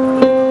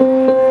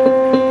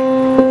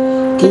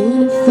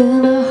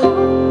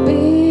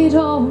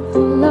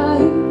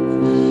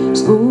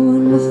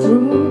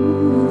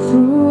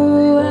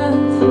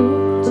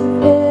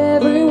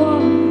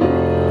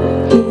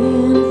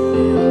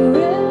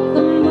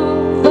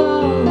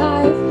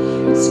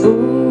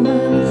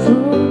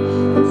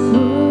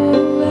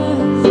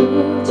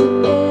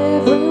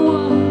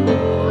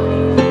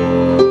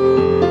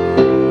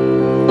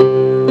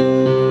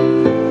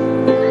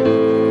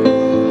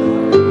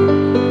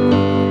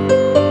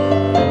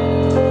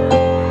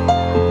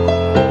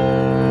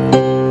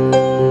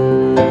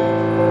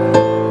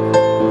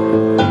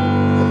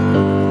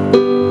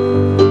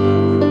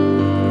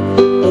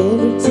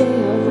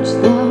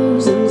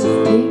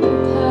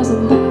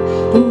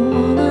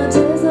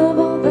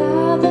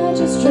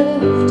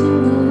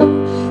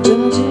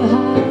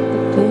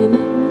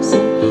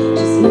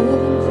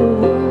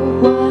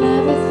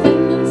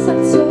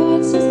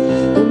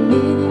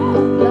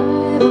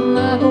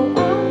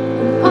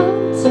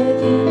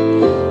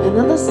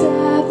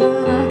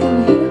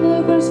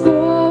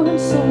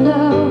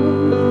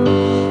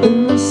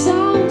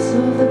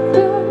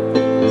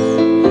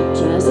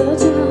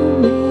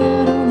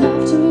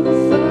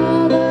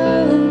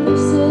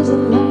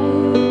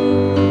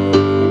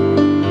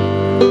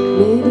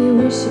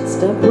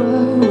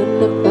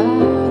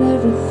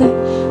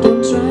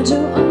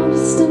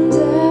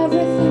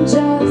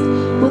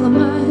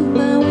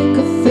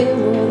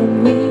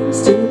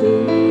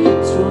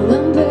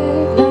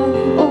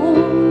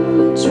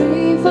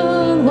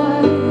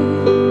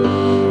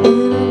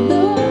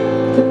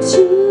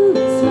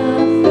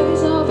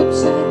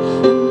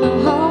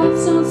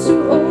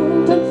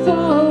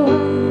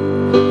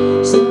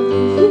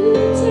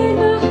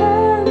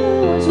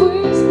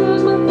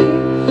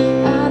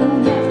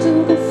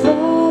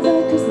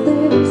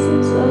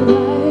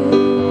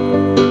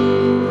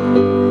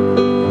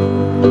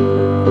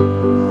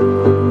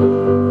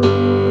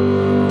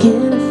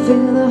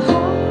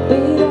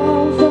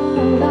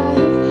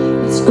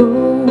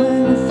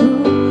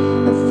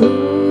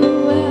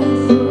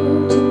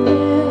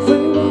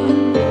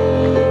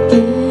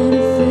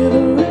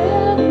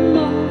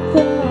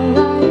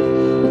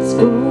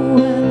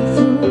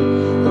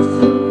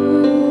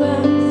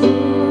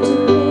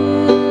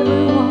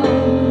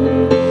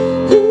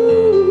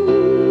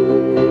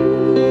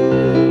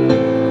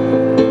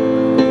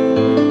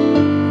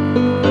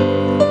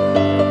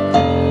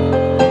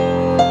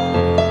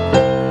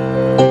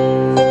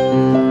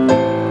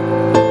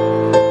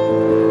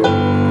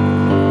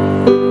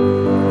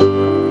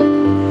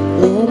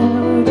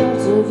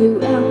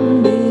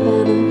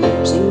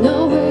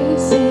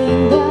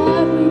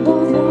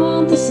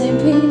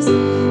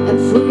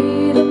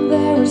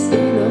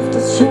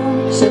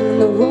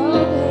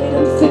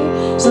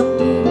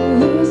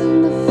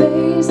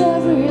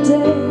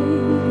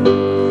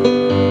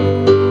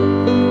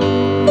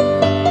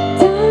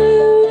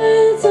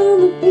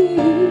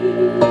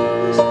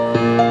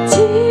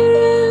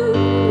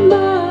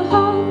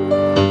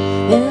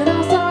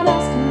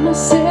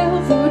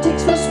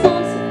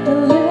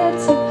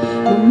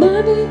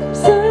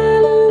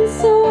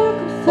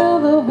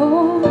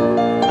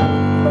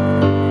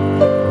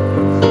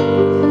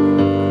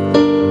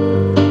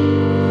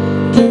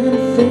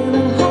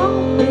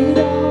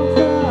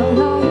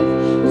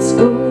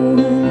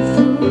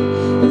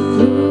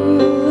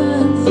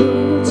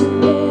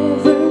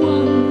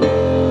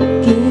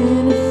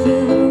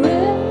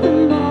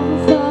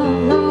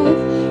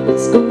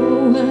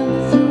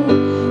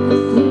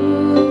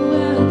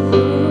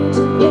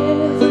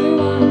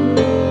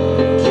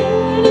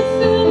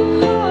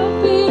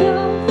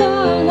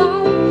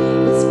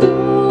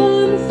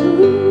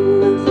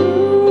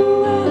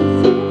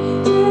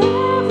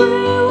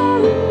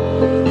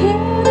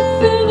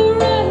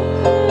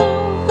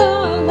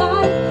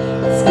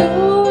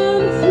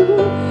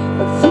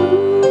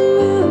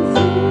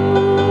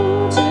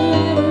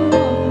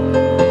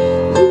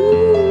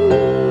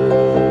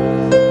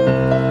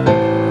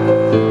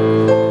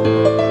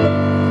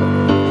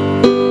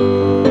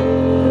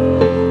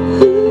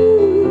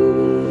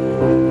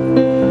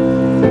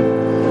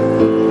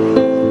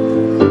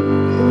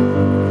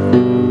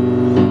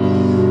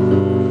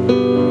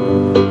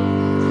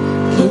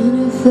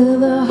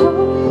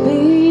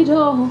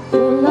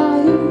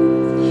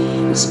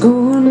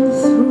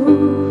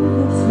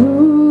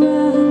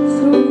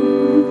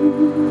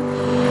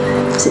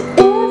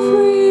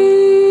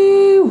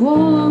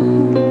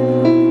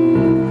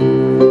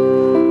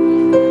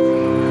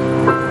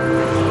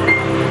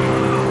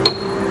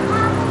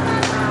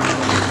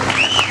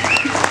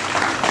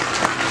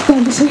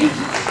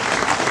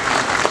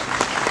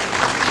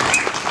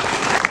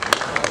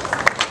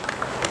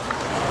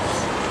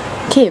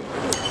 Okay,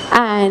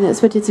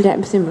 es wird jetzt wieder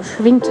ein bisschen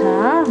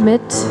beschwingter mit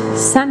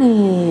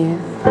Sunny.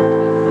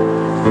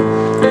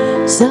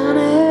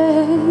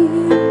 Sunny,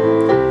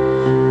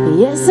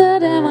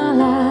 yesterday my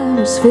life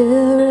was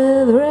filled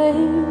with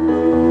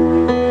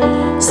rain.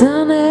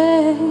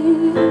 Sunny,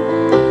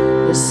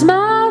 you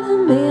smiled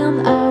at me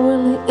and I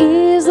really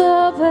eased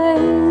the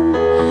pain.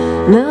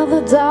 Now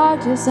the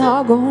dark days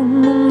are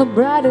gone and the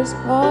brightest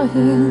are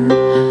here.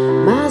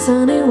 My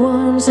sunny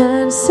ones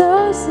and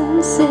so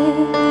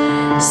sincere.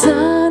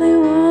 Sunny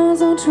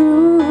ones are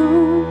true.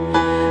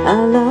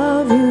 I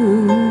love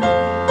you.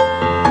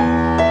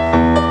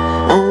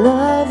 I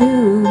love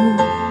you.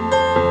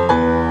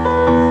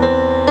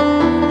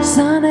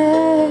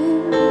 Sunny,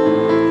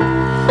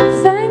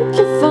 thank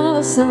you for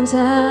the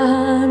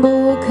sunshine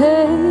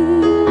bouquet.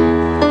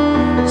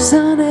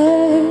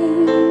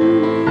 Sunny,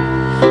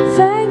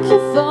 thank you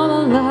for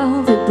the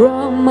love you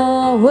brought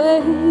my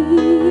way.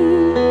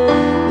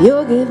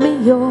 You give me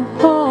your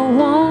whole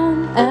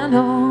one and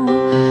all.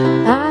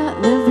 I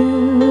love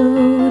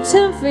you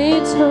 10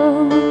 feet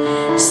tall.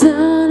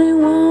 Sunny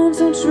ones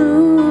are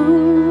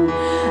true.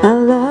 I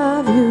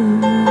love you.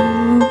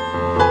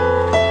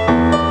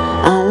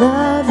 I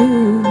love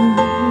you.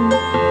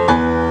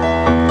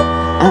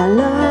 I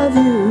love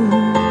you.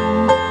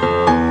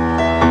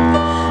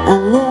 I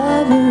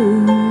love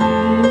you.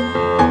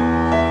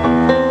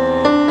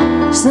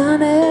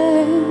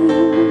 Sunny,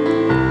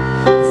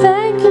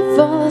 thank you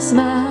for the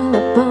smile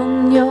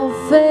upon your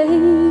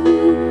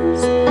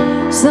face.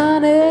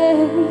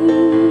 Sunny,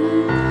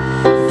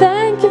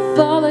 thank you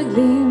for the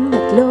gleam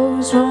that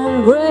glows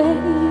from grace.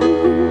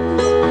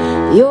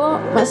 You're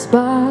my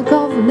spark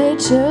of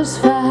nature's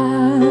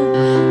fire.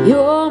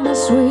 You're my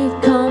sweet,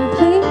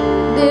 complete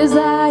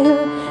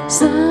desire.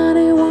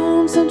 Sunny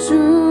ones are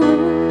true.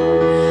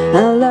 I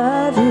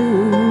love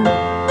you.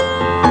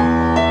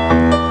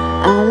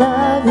 I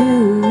love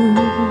you.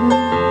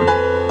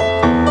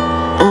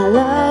 I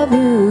love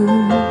you.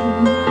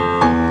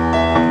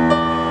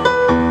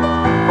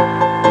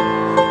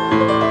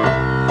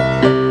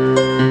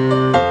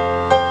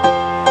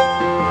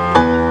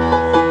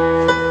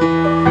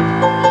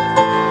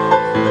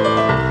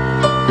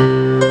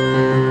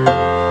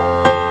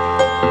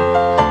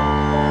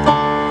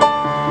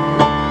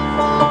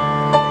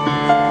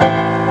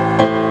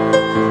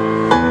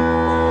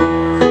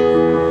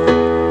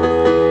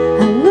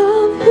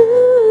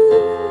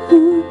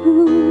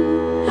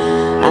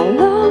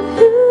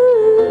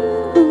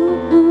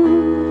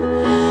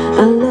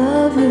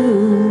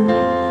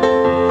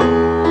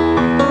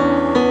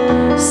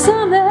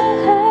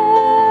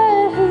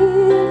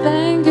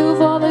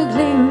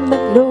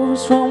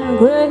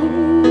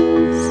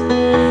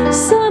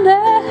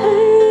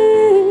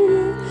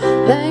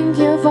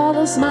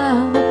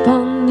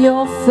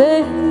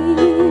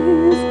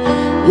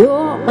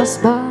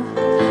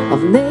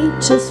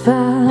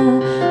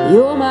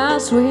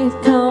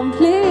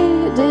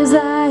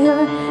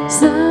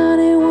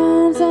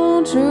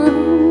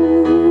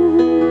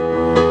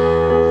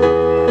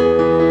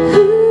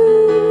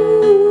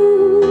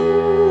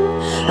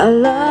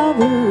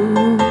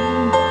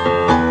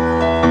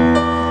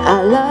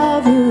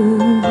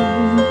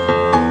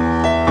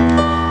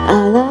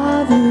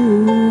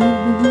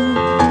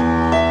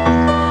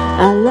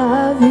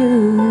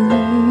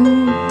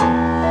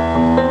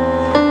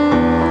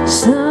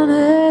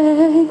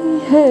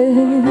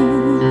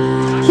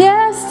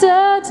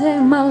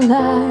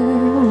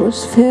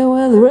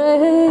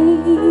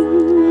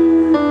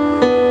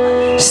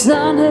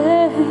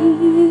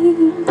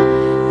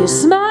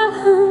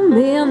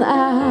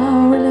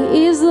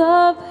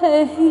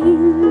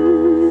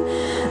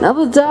 Now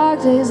the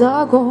dark days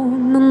are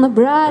gone and the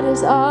bright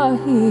days are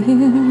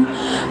here.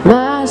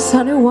 My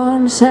sunny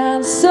one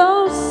shines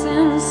so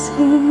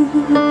sincere.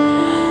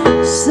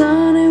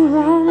 Sunny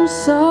one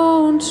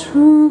so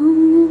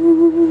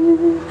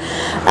true.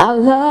 I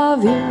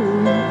love you.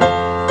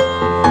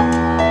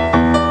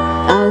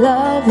 I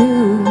love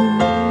you.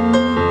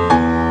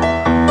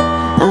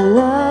 I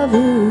love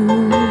you.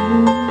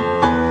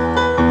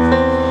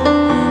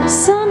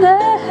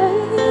 Sunday,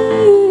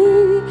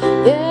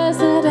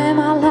 yesterday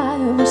my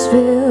life was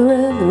filled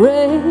with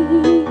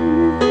rain.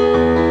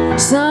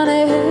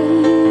 Sunny,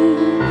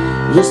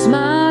 you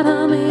smiled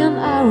at me and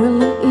I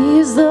really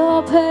eased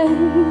the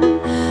pain.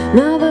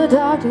 Now the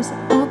dark days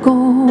are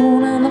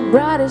gone and the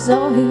bright days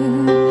are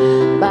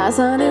here. My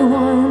sunny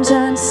one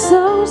shines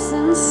so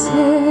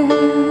sincere.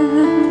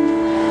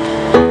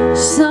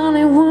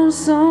 Sunny one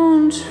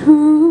so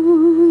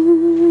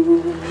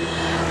true.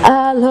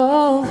 I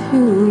love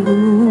you.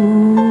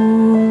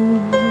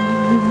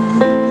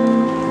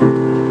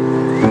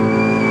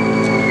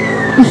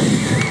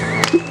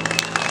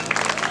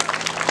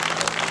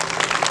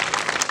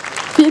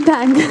 Vielen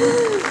Dank.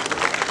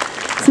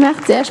 Es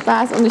macht sehr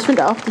Spaß und ich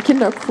finde auch die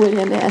Kinder cool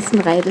hier in der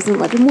ersten Reihe. Das sind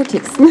immer die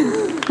mutigsten.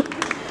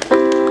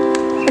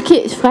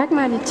 Okay, ich frage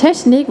mal die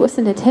Technik. Wo ist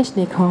denn der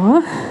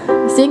Techniker?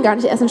 Ich sehe ihn gar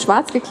nicht, er ist in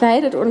schwarz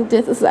gekleidet und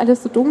jetzt ist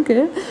alles so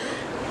dunkel.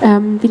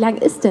 Wie lang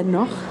ist denn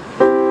noch?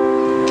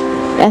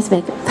 Er ist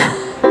weg.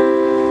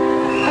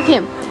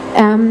 Okay,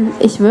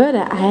 ich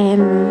würde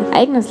ein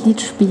eigenes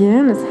Lied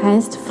spielen, das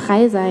heißt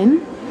Frei sein.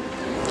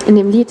 In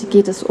dem Lied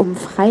geht es um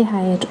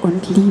Freiheit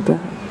und Liebe.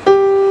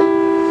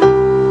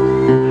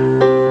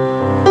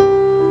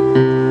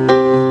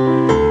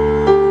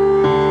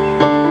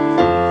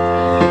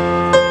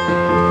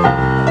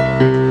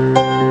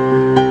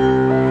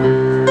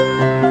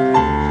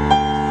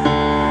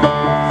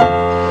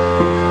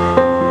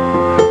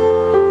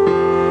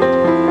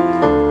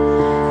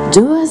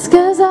 Du hast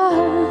gesagt,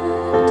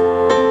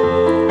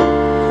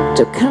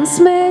 du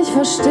kannst mich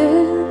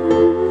verstehen.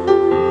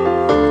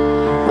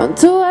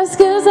 Und du hast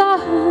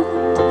gesagt,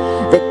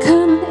 wir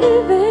können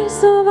ewig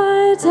so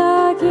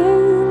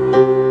weitergehen.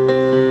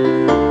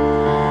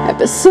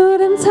 Bis zu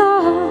dem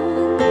Tag,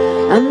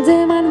 an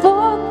dem ein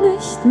Wort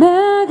nicht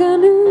mehr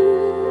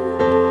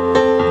genügt.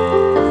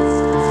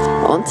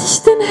 Und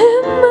ich den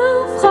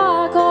Himmel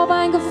frag, ob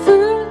ein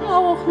Gefühl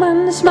auch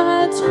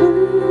manchmal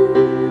trügt.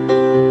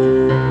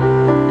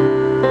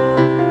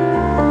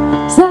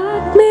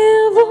 Sag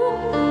mir, wo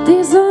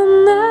die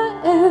Sonne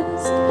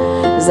ist.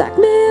 Sag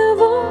mir,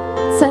 wo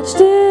Zeit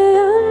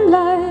stehen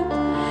bleibt.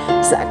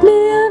 Sag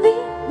mir,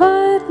 wie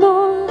weit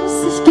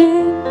muss ich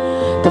gehen,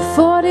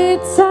 bevor die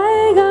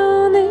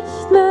Zeiger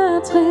nicht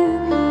mehr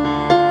drehen.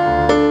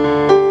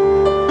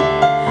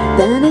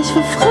 Denn ich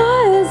will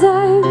frei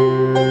sein,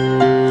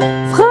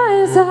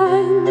 frei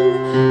sein,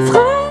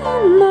 frei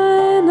in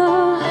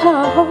meiner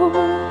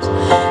Haut.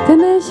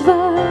 Denn ich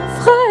will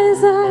frei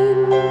sein,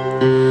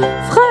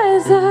 frei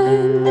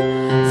sein,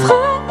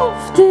 frei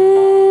auf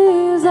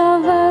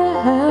dieser Welt.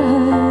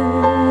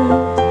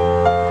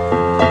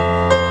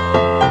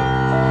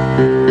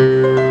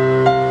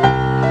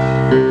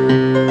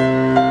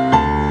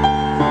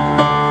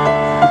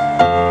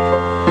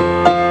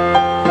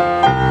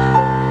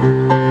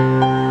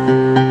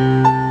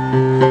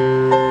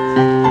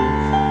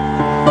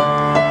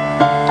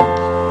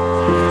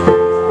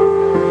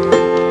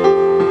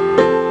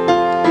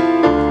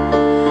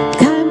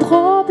 Kein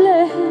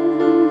Problem,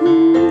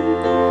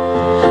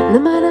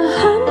 nimm meine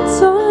Hand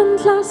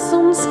und lass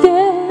uns gehen.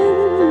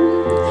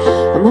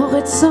 Am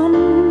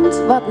Horizont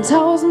warten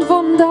 1000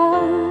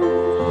 Wunder,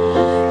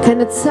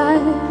 keine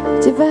Zeit,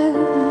 die Welt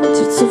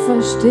hier zu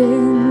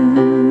verstehen.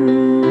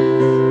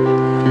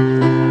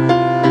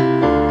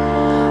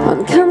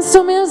 Und kannst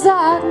du mir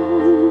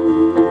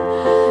sagen,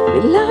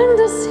 wie lang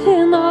das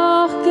hier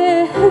noch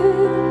geht?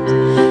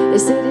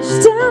 Ich seh die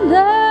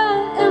Sterne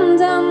in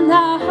der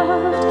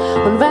Nacht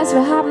und weiß,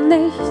 wir haben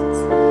nichts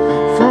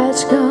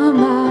falsch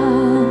gemacht.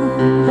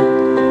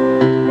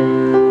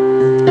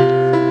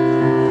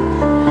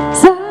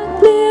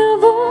 Sag mir,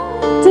 wo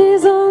die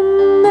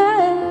Sonne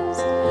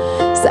ist.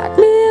 Sag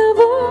mir,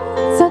 wo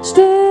Zeit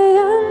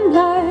stehen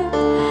bleibt.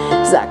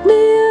 Sag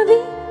mir,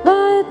 wie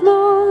weit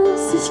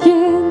muss ich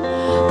gehen,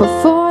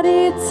 bevor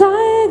die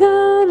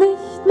Zeiger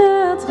nicht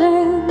mehr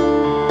drehen.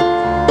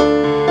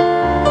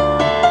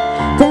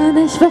 Denn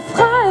ich will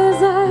frei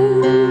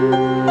sein,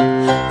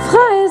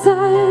 frei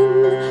sein,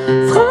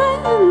 frei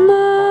in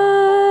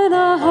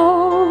meiner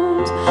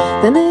Haut.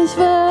 Denn ich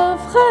will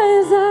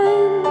frei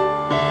sein,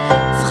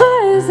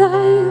 frei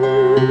sein,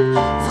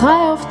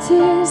 frei auf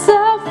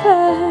dieser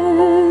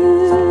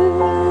Welt.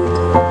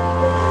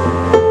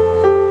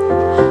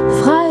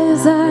 Frei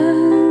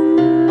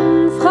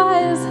sein,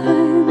 frei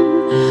sein,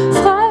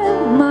 frei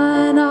in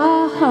meiner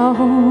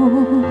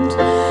Haut.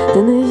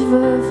 Denn ich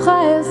will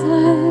frei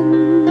sein,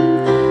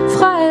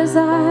 frei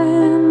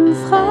sein,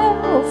 frei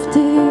auf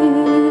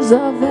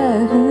dieser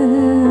Welt.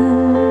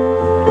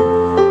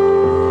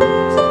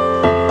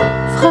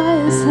 Frei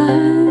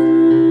sein,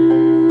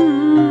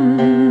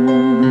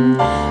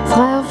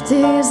 frei auf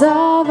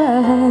dieser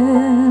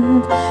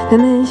Welt.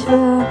 Denn ich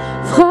will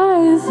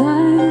frei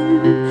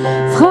sein,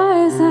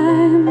 frei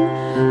sein,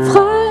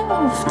 frei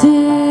auf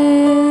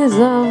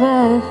dieser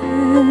Welt.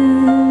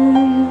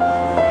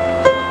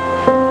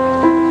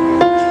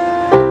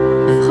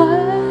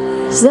 Frei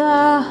sein.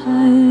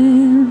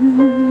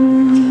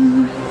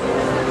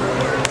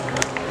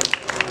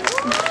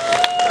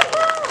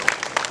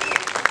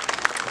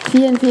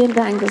 Vielen, vielen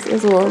Dank, dass ihr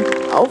so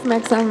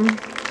aufmerksam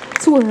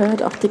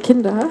zuhört. Auch die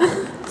Kinder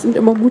sind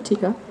immer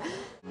mutiger.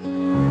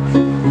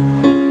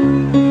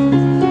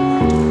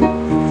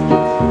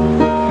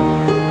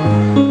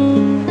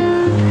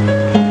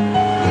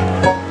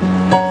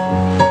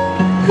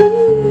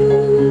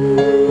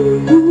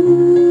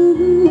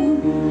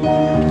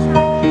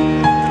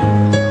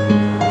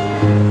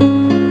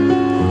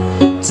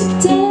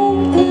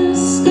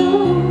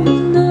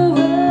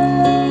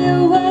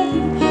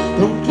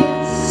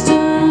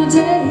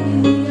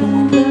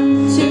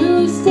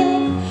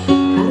 I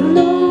don't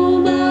know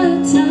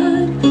my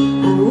time.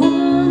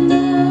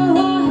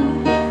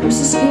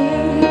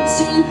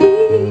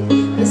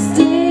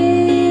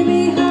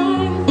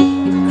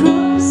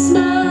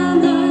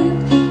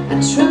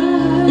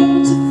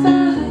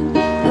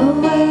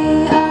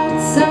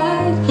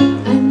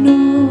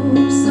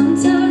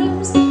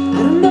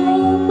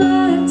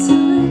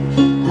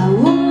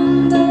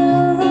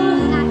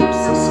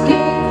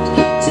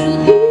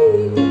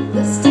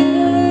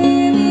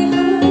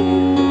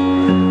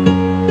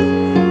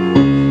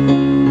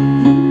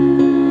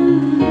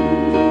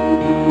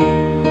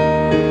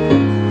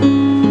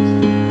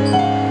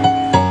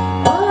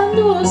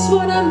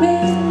 I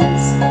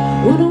miss,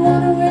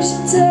 wanna wish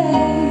a day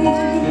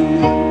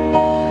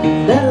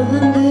better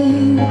than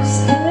this.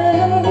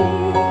 Hey,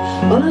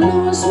 all I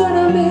know is what I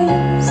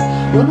miss,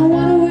 wanna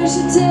wish a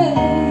day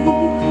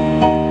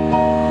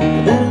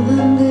better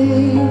than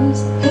this.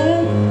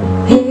 Hey,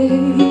 hey.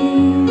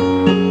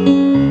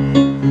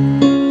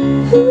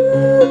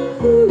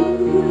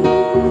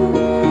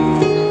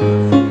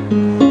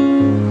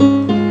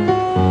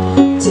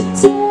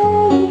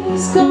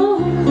 Today's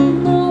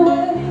gone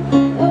away,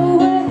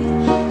 away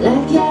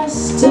like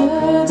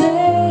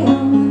yesterday. I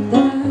want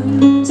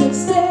them to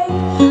stay.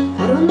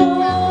 I don't know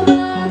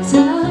my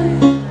time.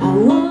 I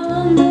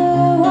wonder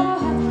why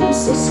I'm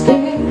so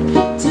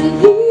scared to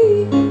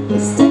leave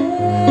this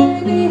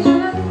day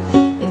behind.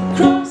 It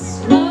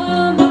crossed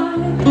my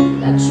mind.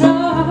 I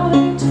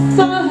tried to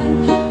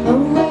find a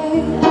way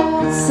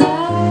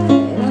outside.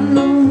 I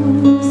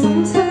know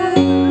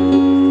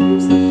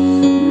sometimes.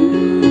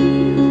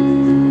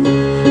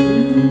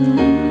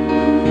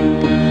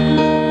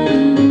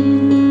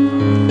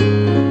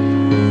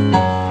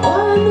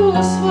 All I know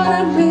is what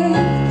I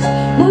miss,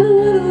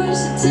 wanna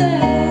wish a day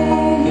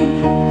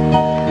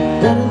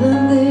better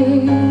than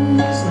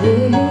this.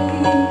 Hey.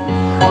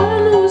 All I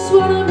know is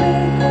what I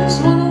miss,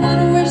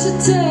 wanna wish a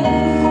day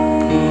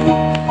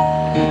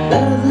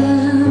better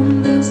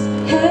than this.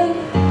 Hey,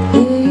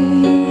 hey.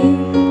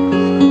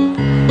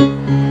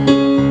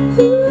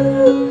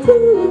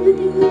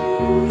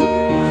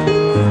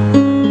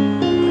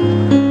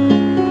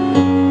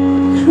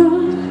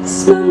 Cross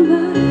my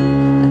mind,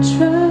 I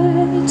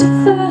try to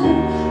find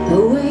a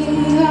way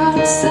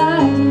outside.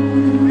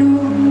 I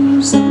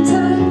know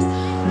sometimes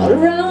all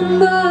around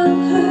my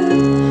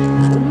head,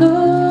 I don't know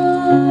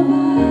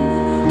why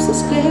I'm so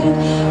scared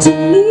to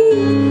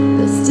leave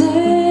this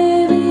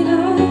day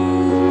behind.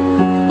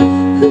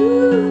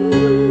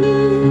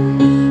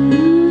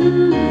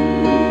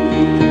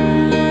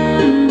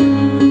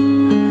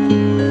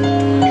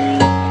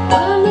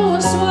 All I know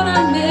is what I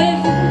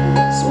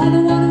miss, wanna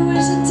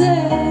wish a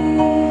day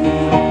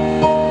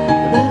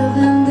better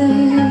than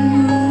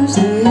this.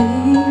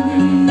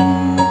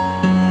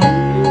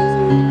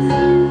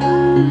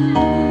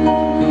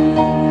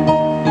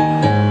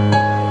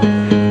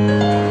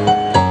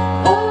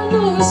 All I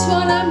know is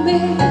what I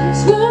miss,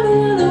 wanna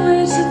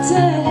wish a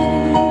day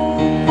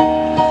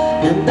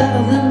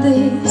better than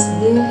this.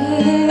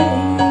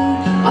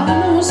 All I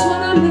know is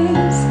what I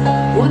miss,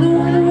 wanna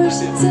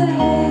wish a day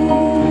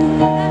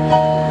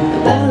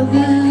better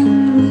than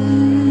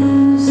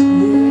this.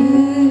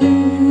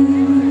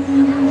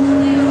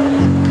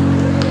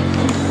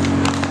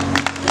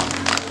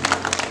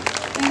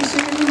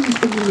 Dankeschön, ich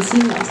bin die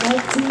Missilia aus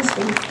Leipzig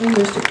und bringe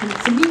ein Stück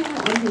zu mir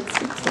und jetzt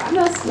gibt es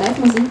woanders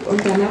Live-Musik und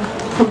danach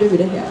kommt ihr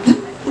wieder her.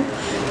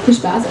 Viel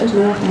Spaß euch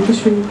noch,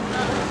 Dankeschön.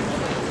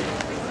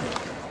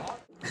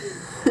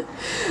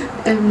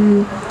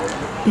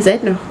 Ihr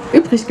seid noch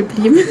übrig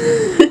geblieben.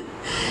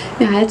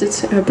 Ihr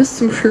haltet bis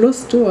zum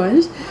Schluss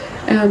durch.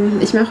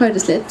 Ich mache heute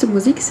das letzte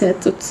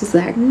Musikset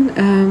sozusagen.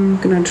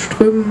 Genau, und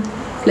strömen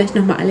vielleicht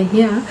nochmal alle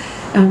her.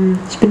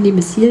 Ich bin die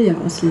Missilia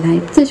aus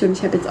Leipzig und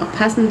ich habe jetzt auch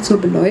passend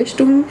zur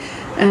Beleuchtung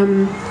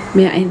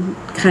mir einen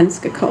Kranz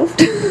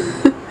gekauft.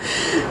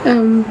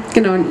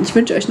 Genau, und ich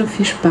wünsche euch noch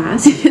viel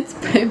Spaß jetzt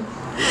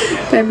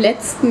beim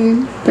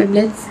letzten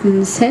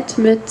Set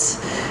mit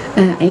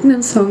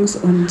eigenen Songs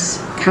und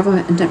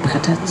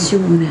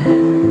Cover-Interpretationen.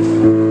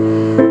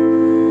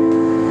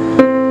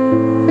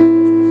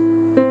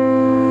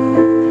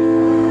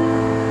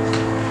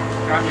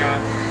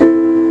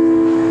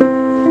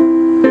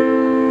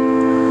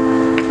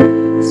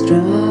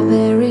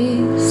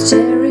 Strawberries,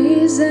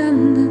 cherries,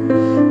 and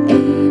an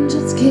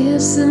angel's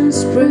kiss in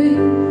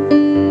spring.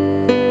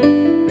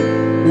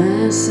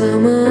 My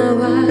summer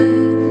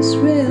wine is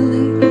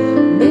really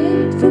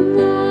made from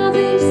all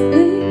these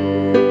things.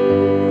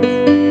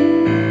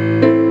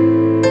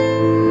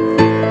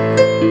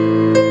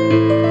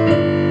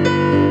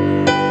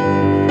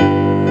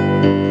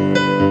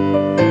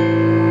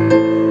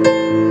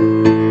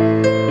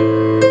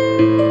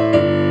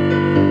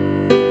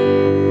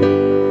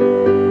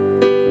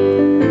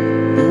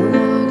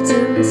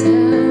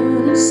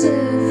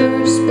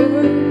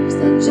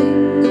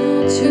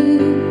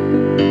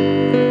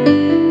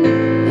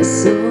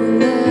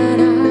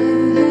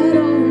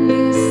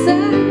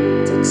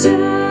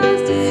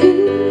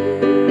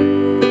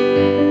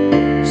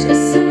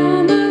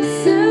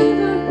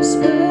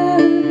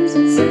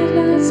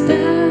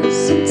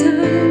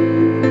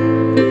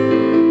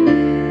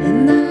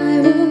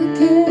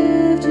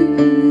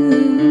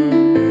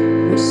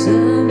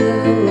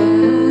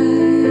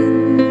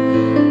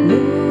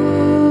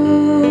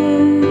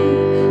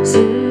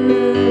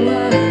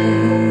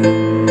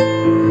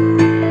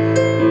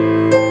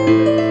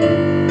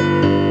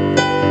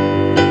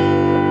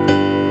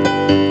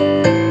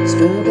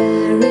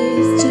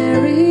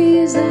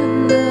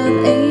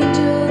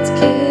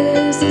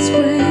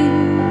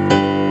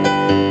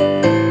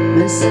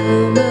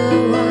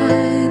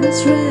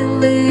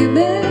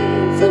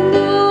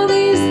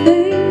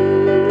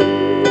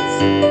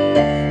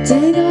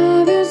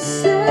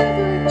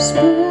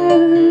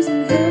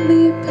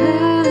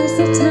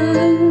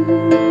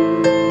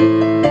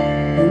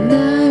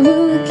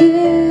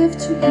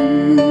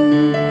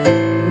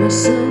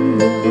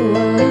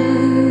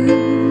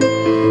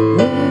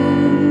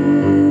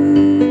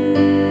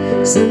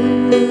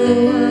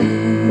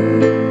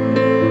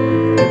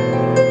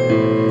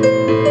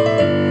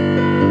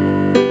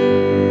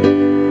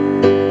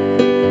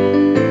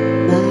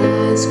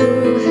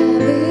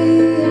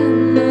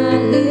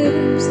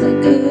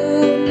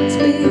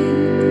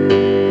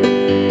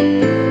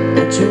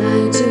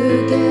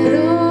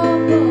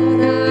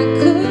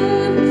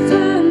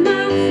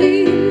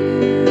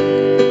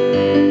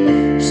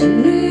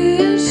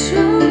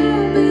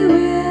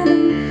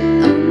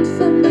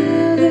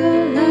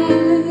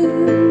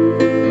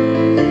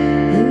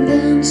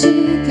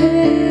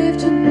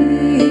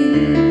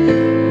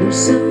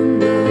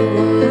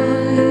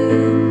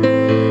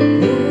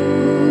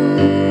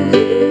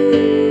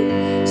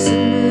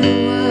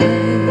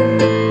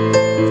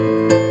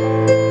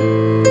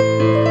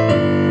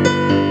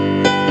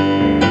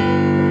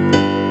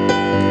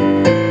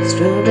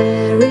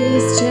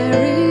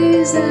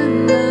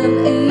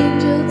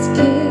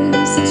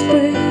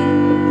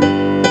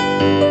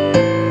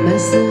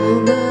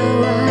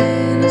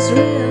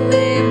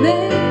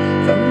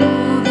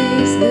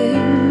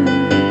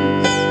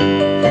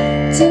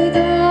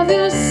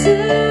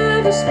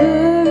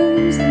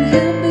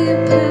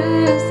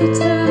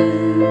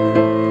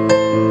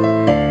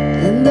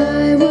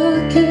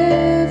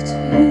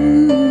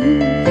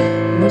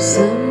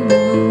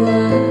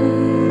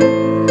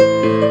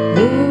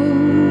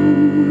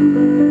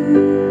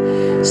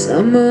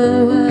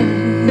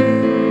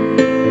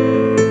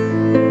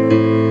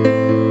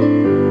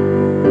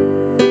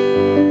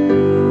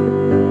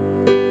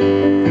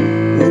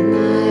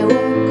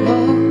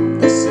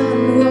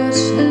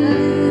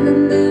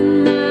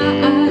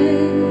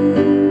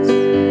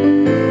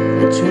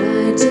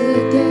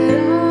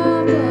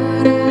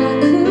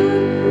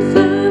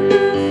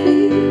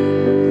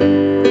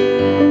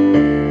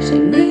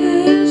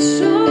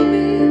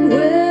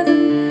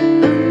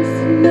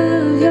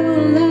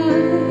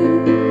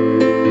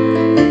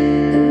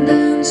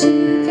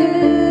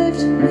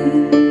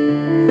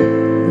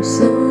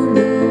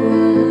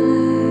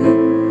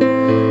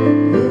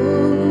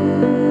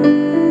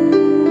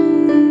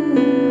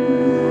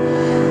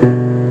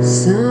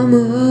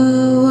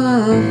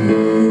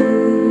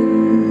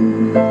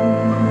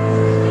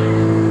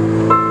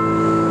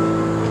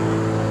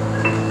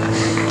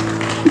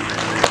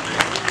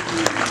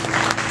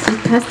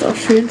 Passt auch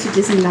schön zu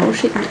diesem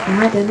lauschigen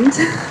Abend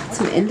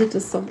zum Ende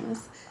des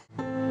Sommers.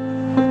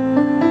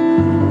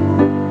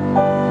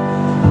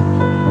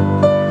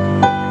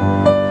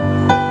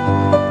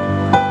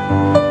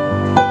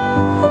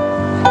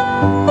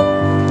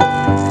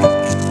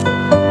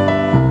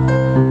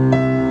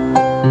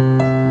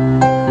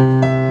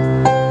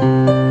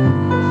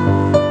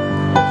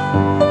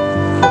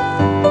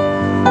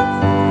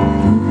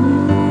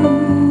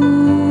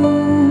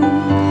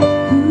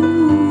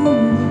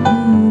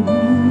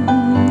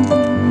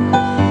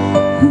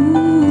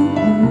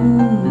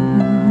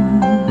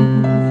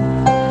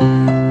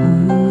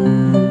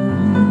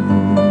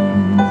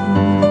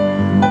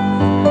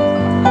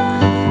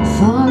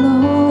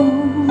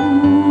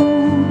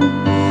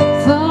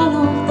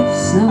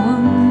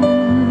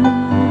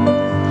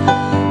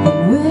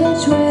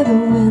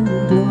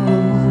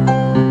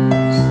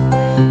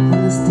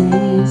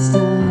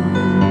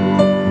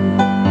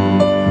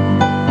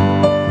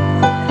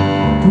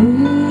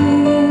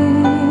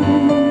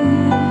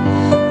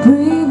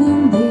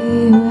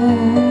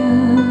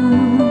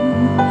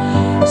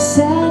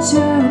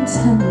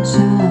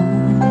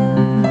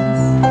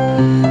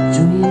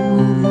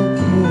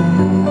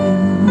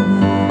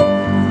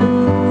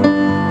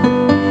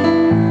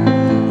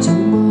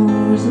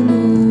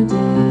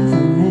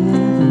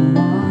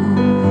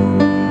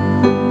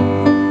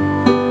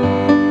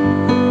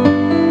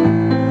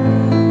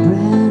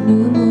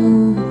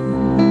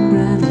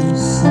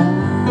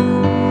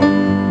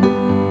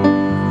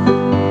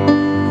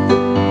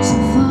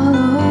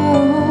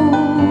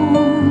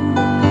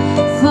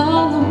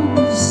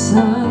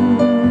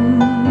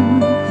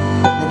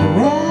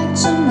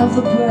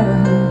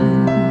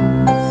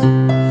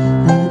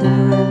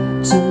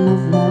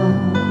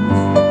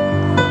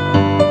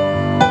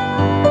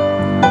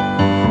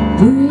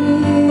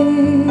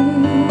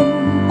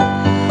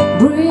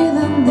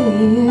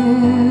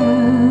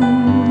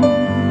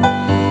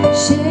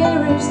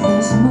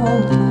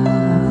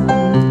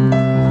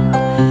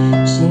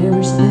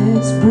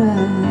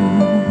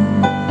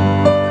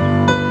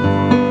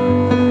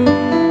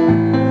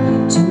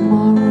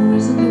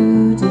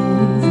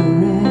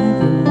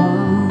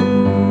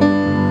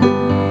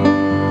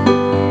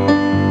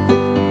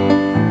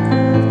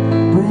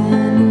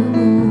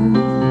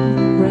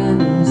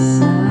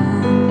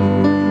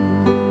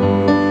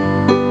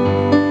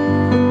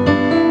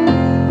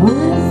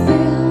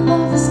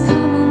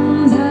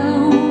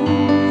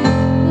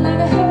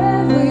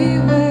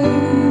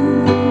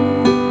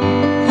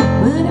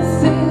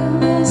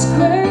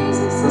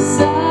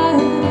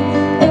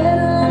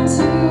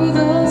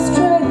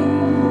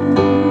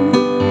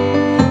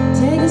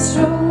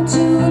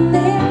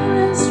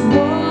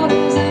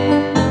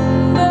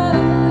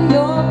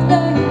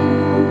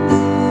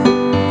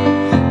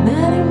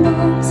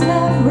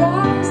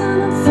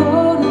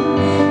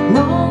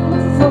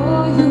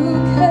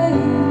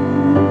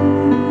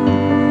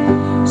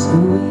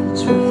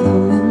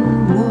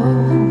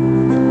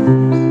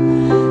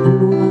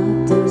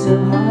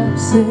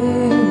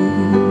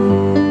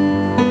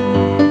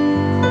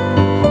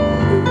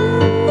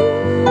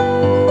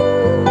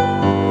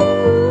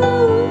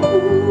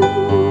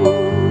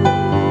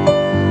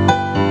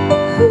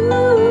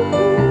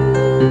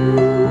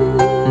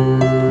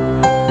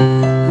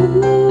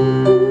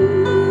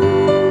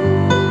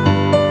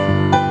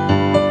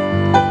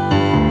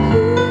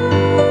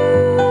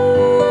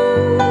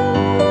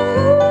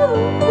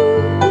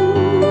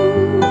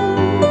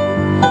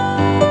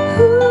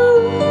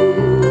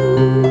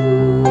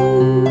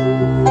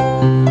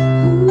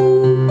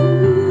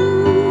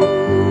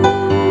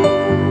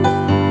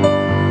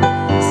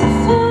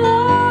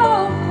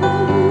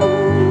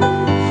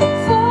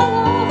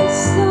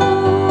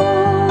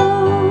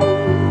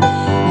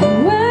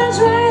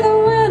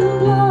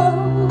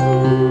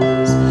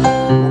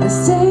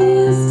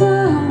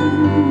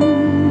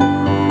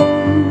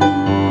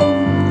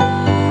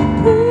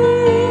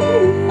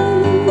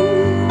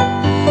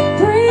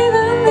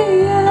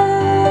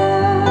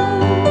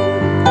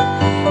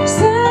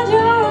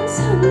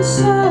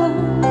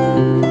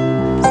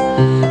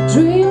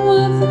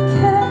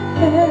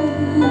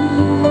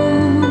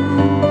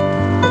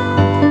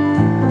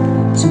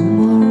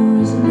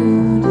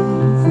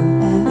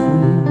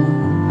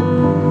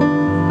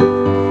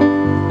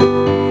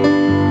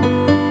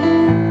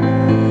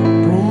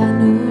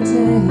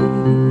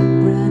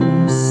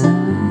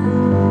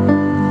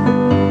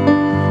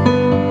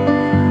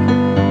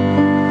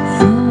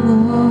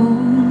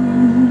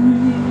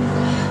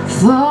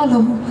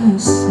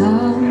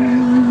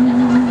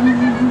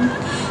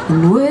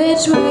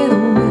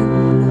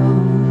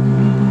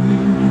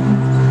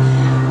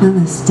 Now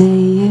this day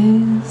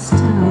is done.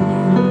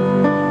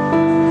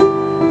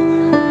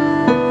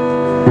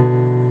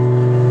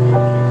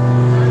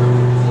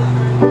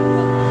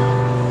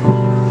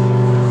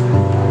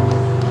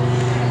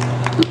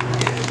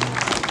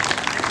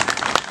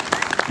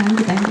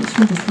 Danke, danke, ich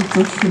finde das Lied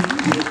so schön.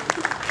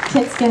 Ich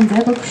hätte es gern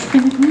selber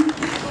geschrieben,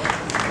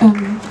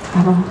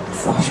 aber es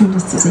ist auch schön,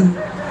 das zu singen.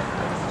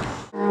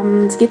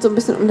 Es geht so ein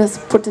bisschen um das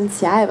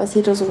Potenzial, was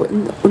jeder so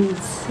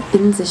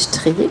in sich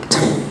trägt.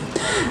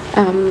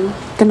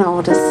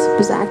 Genau, das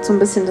besagt so ein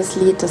bisschen das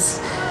Lied,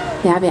 dass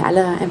ja, wir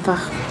alle einfach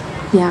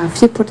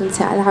viel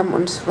Potenzial haben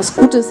und was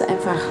Gutes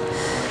einfach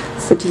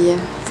für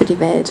die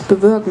Welt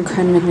bewirken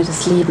können, wenn wir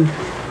das leben.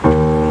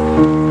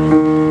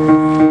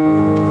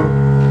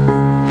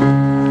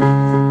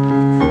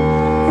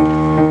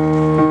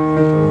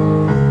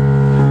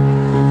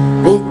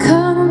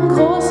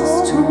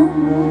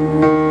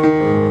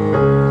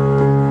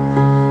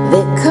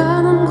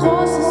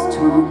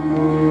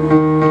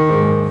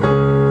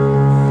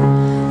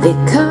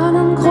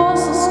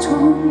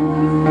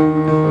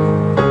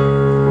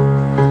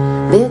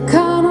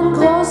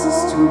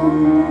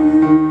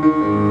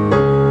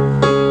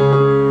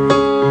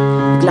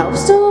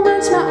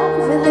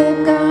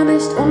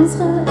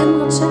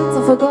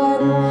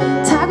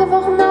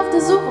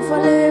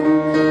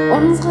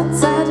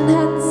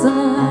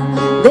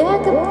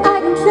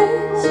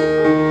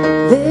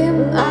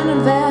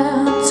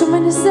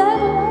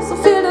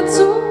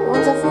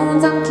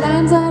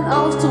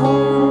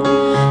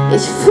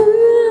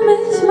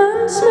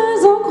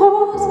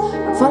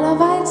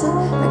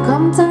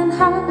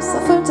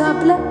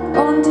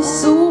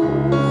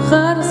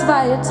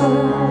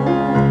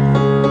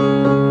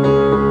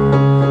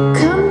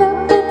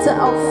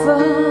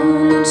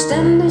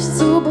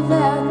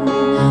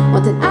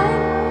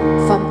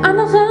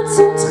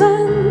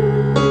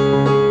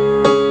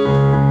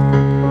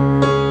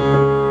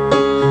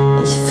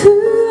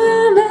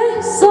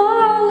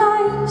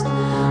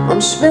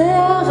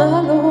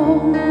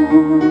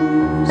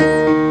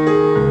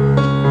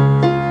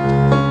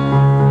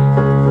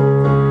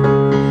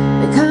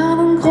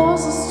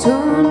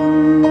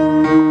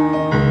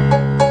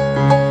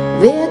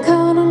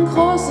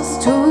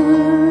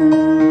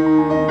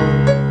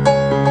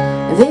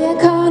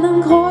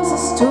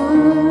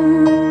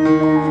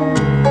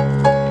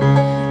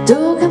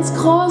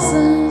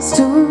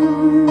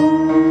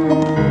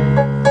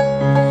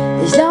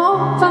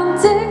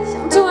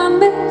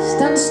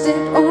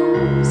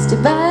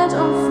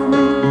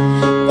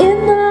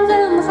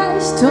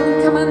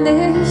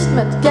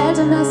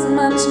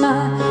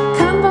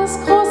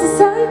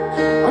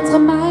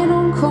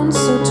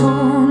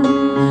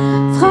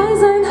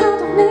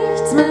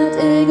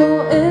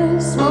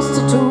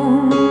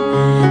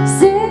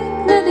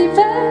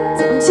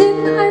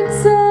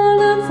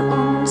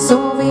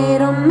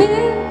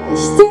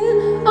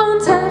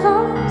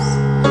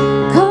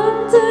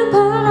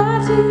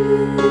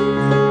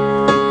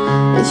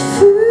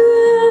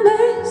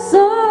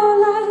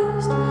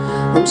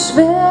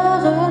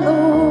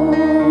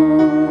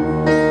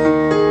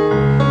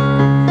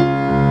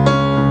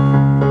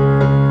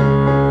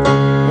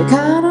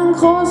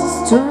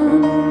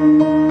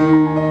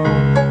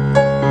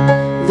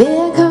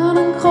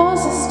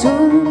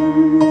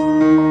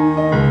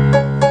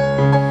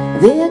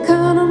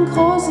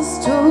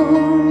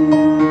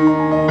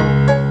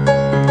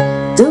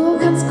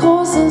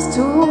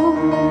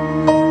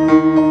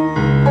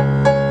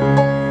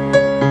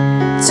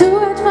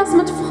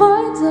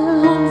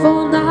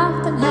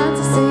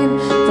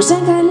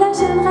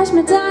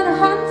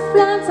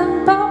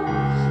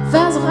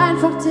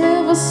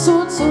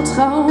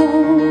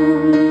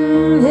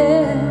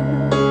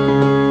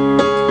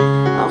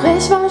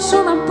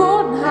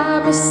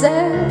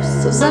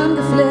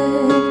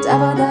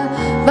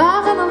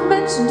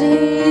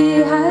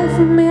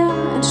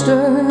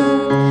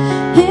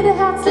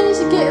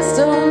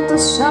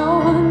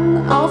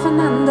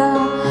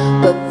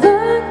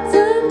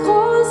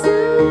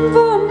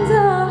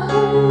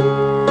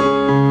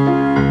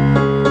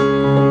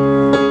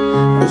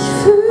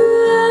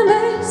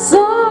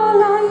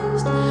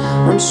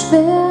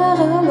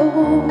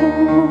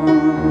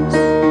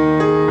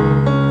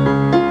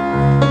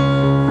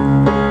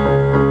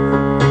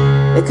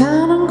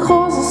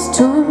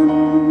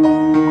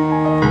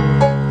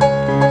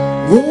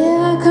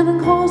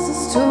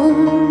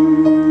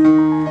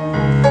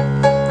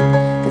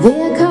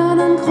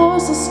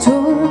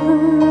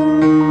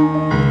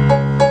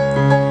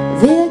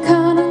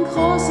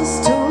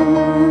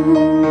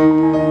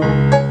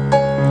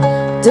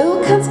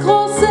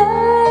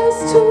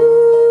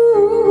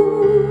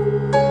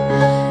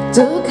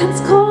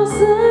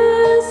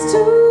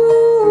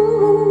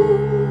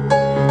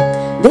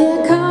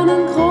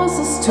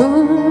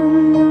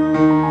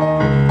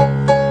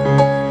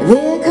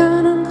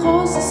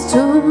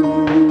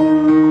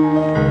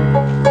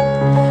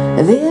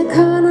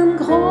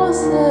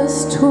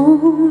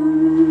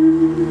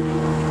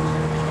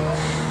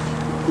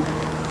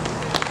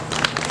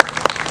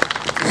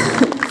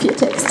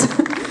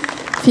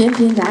 Vielen,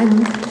 vielen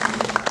Dank.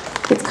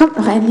 Jetzt kommt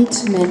noch ein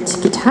Lied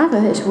mit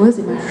Gitarre, ich hole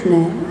sie mal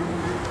schnell.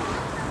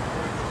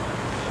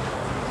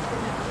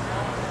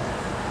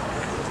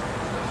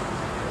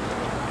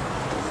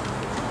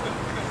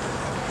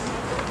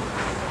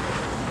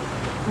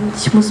 Und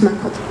ich muss mal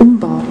kurz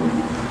umbauen.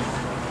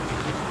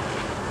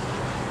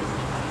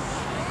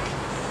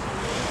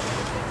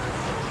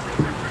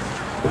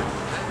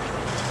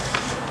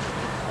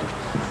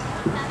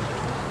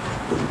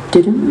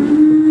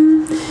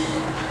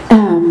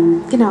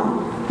 Genau,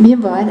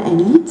 wir wollen ein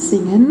Lied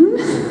singen.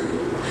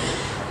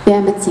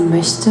 Wer mitsingen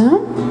möchte.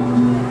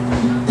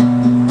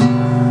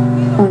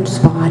 Und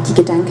zwar, die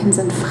Gedanken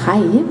sind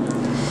frei.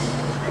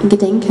 In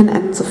Gedenken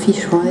an Sophie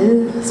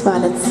Scholl. Es war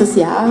letztes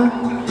Jahr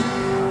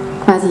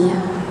quasi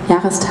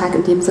Jahrestag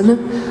in dem Sinne.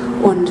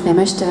 Und wer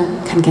möchte,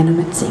 kann gerne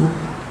mitsingen.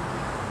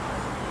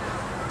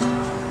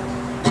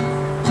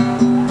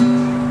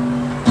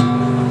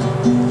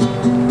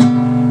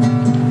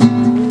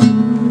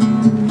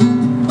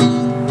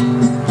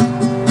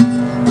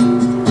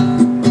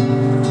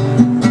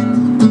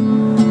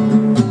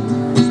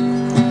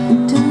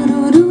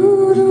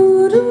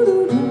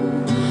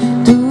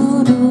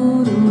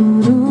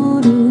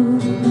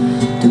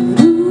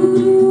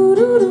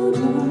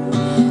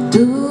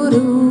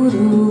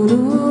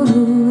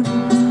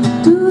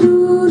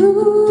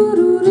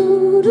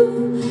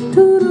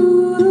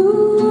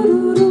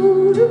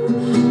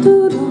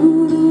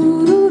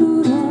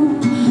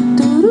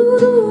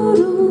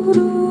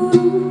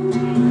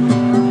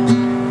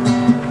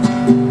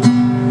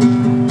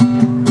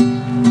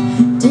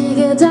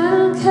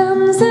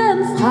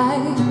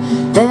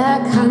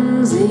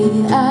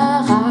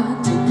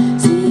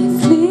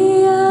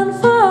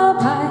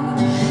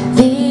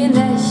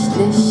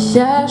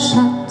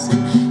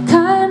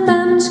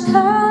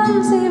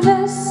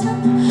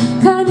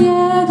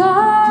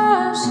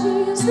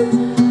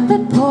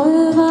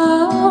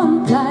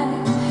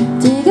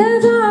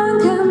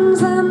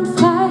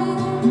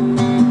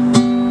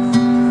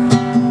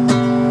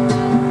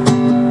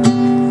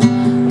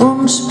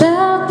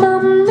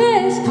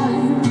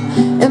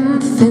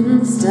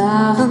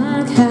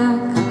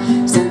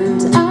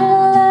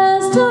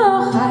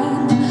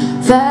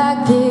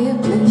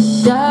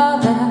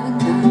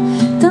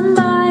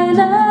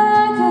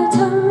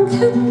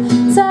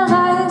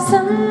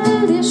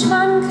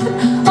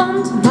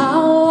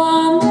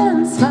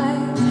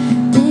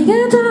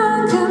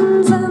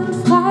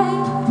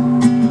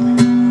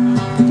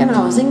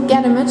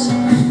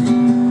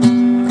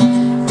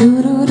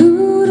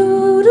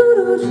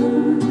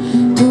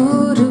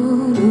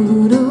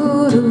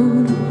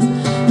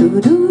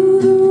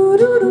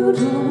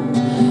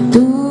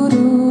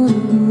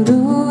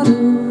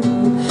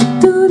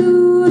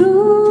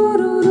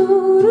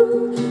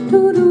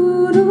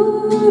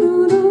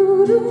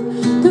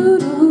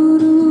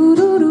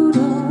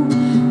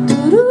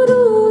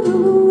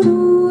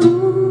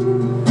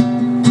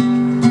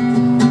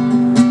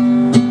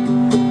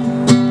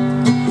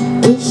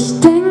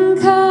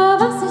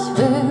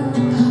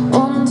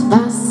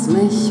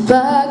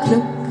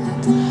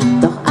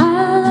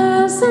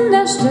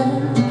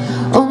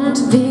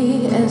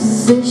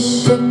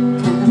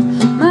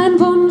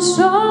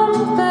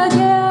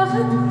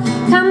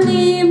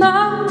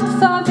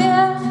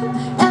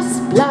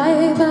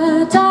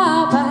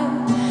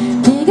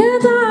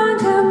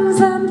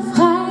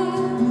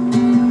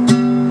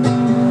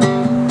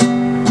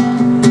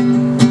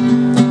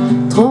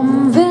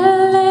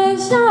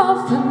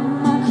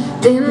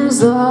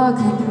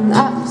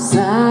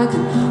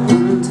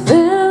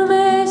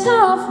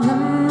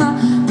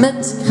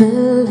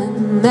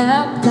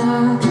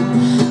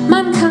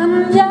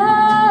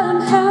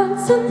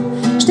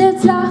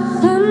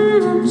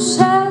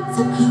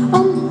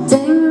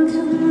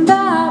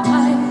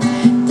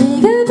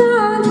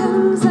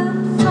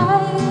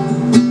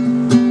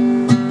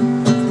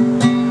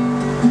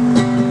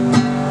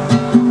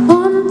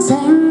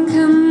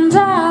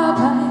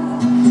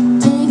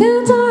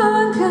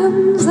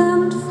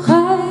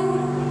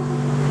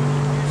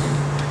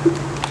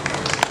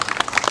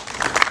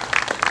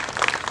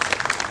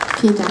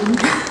 Vielen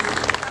Dank.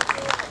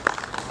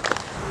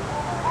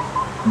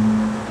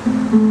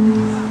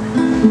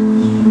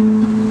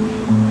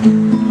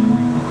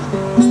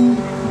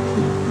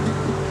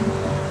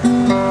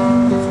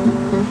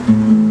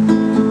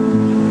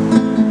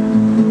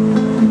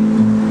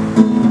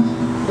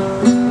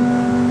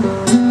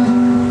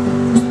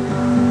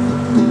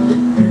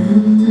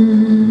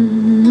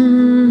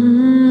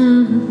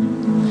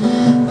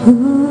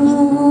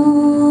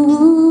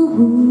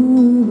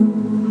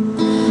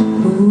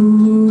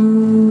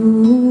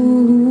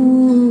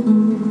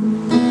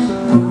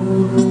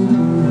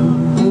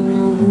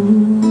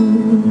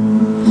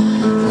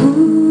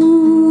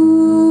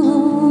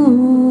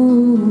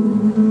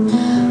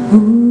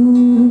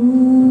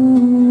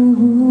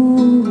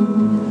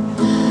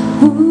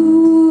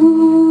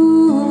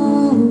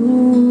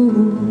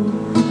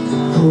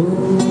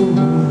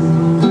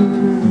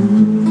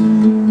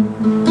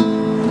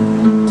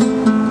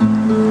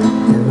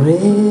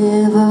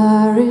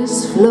 river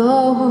is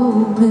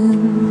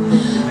flowing,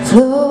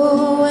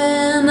 flowing.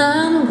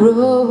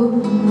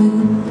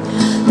 growing,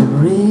 the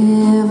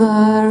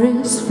river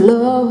is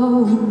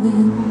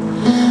flowing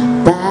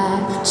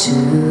back to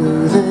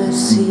the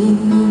sea.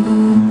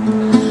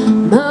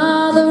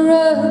 Mother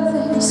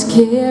Earth is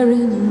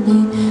carrying me,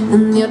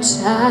 and your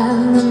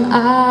child and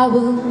I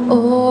will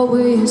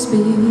always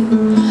be.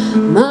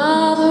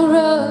 Mother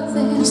Earth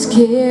is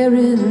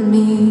carrying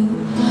me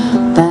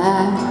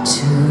back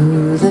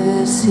to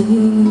the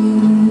sea.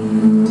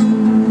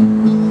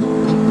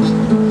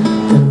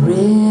 The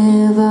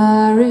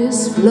river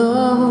is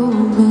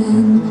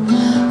flowing,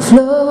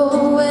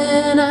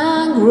 flowing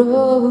and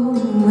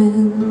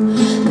growing.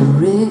 The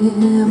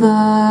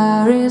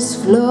river is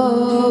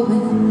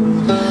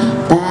flowing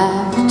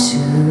back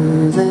to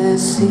the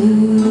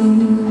sea.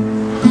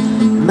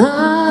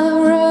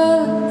 Mother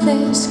Earth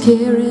is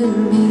carrying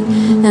me,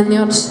 and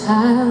your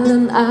child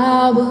and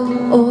I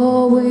will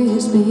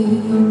always be.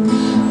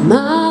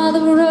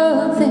 Mother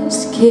Earth is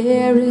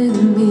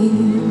carrying me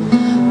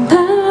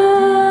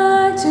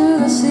back to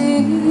the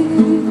sea.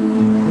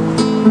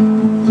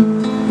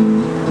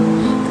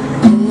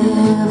 The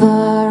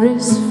river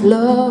is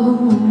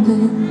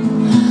flowing,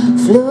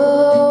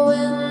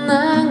 flowing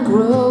and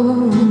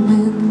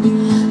growing.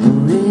 The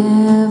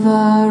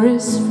river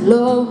is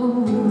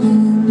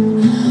flowing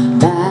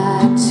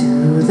back to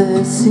the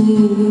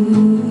sea.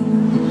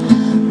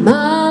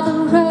 Mother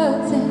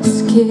Earth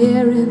is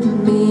carrying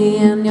me,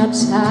 and your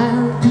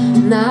child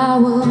and I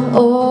will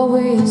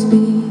always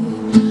be.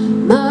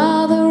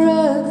 Mother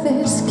Earth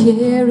is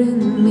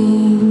carrying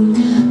me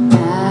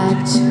back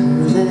to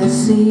the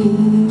sea.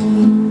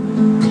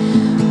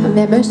 Und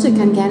wer möchte,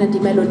 kann gerne die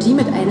Melodie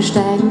mit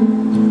einsteigen.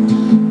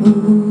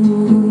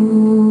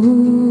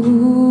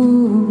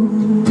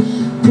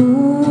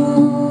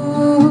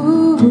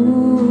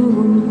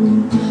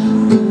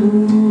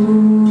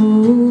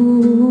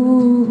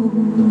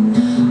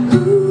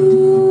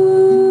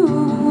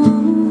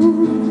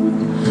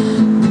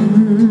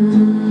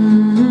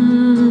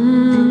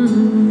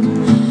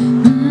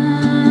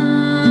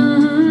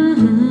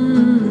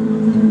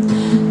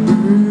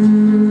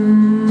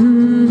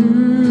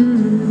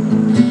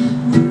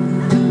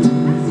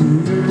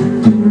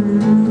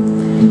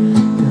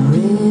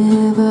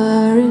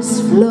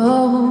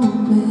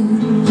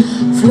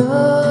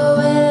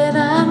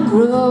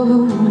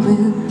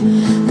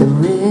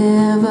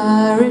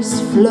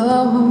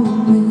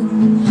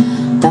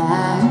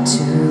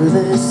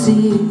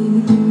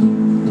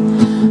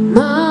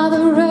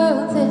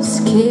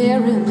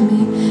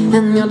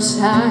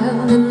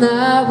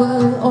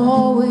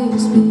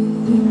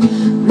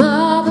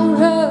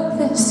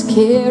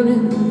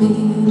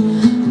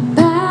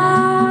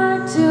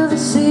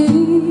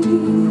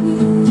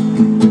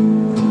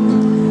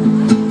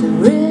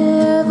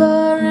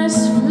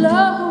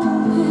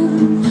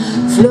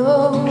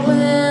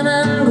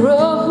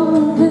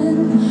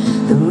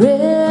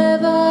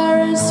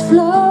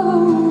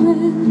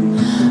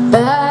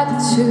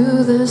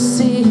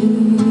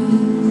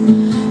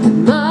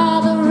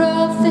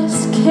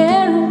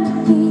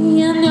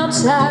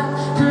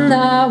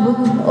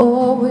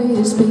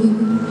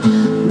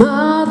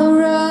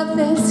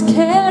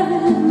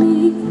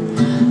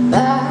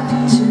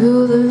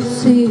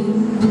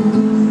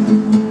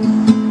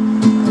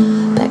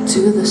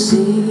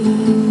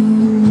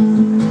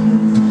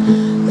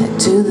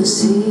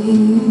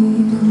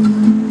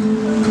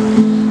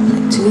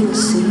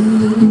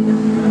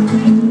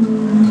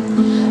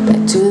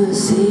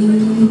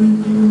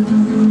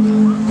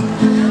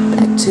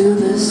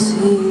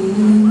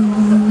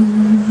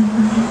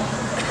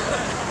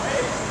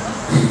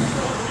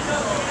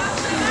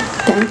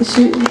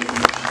 Dankeschön.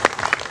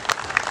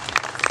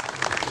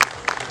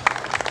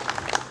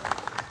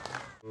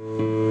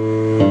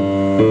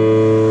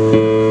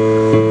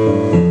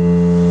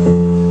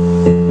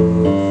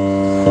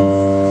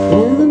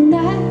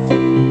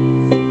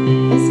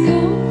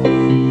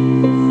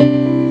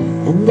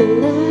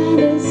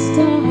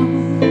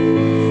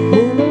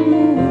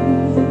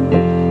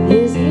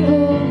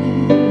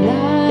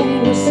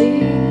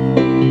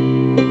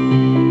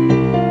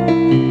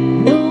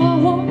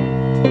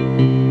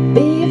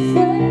 Be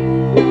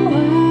afraid.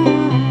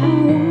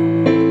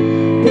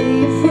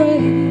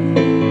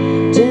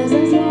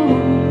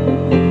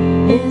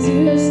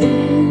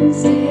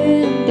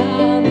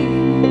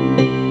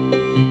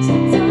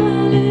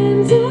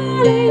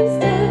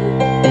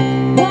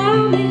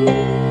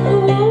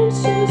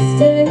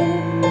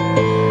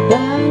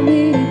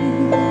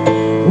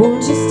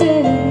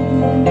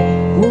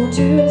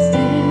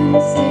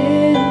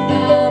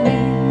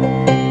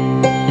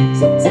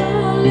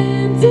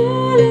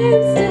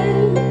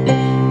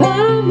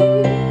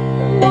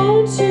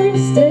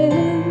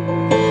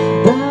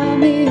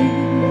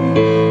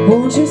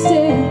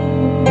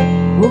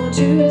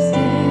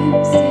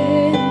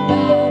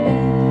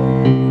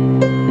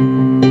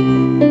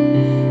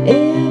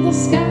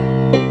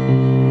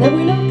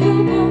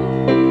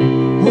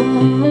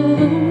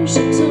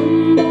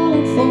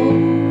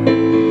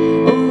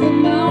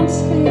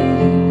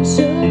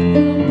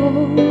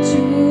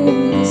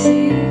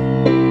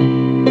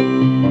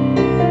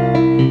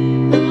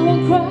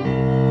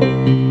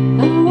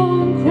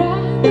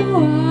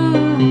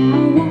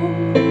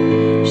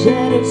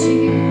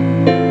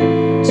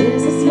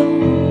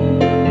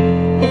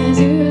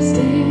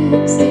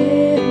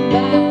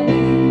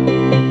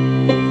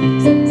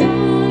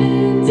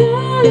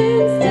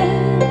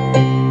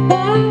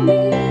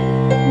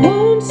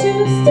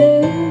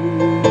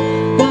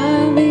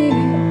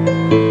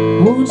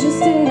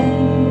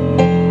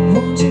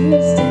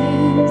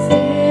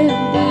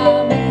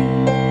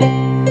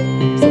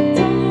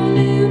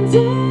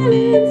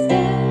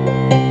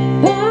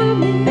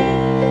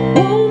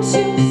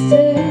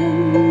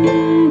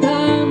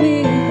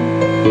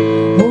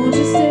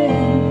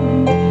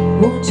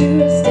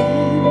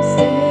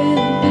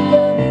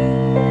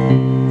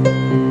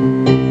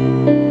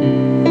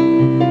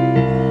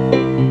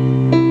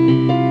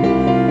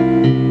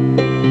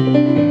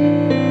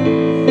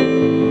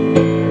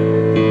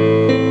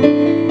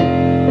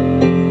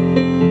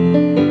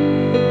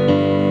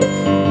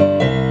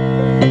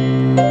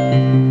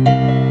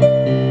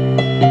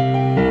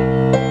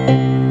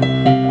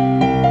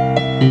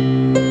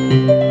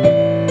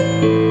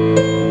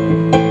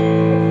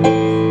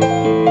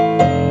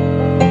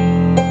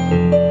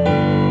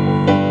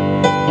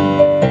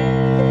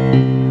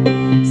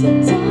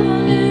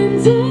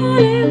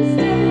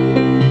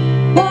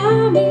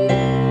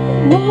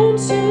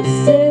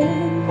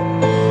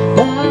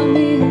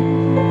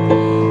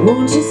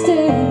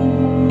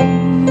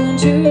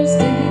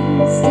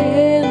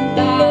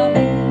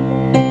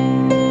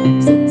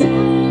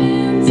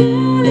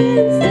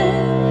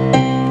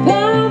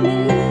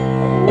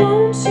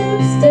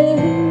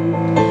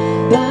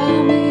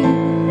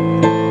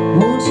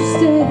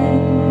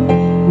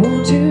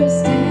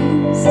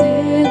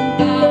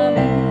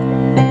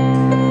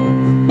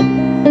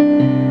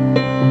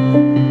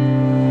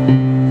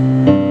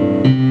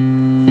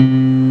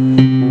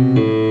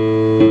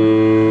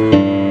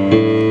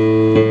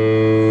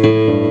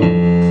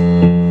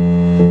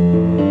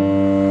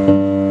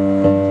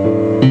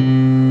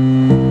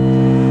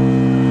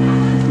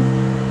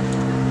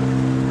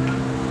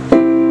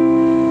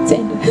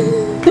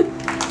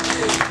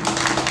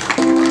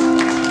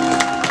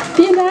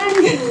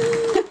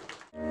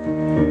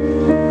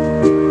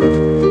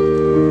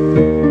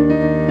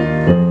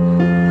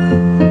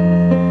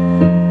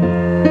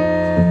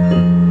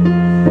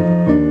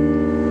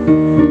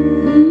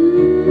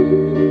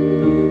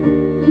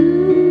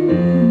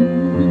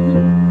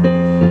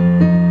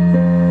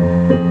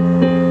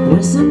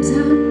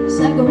 Sometimes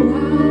I go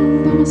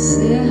out by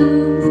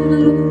myself and I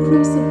look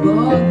across the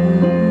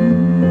ballroom,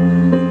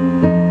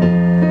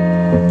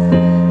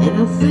 and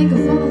I think of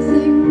all the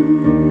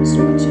things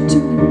what you're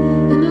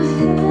doing. In my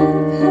head I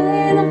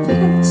paint a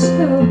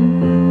picture.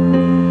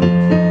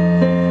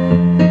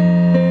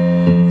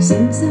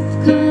 Since I've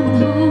come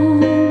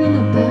home and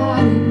my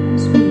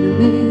body's been a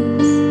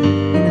mess,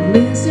 and I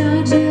miss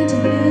your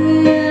gentle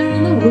hair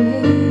and the way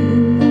you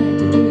like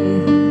to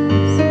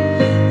dress.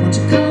 Won't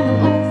you come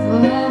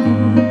over?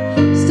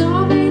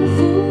 Stop being a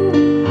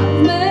fool out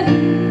of me.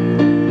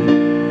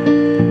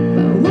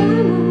 But why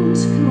won't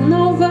you come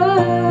over,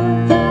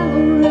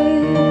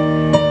 Valerie?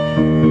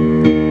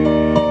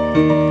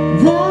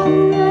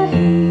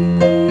 Valerie,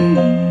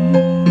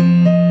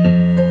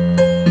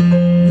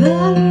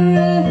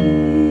 Valerie,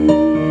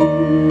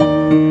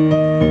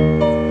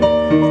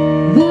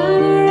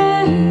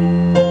 Valerie.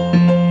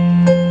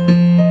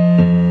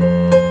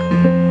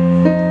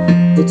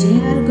 Did you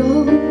have to go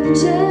to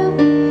jail?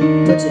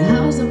 Put your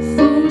house up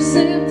for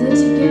sale? Did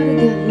you gotta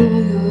get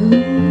lawyer?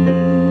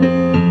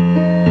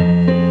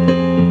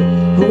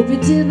 Hope you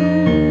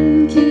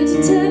didn't. Can't you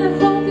tell? I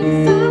hope you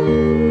found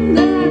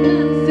the right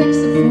man to fix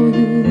it for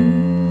you.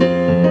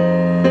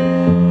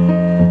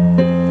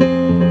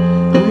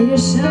 Are you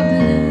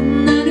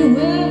shopping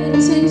anywhere?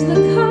 Change the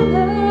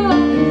color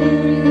of your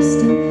hair. You're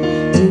still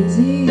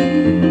dizzy.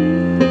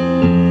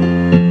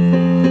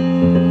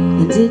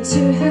 And did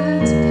you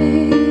have to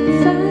pay the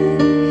fine?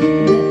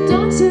 But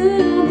don't you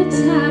know the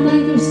time I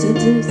used to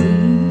dizzy?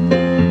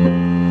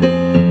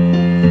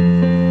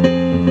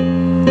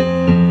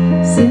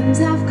 Since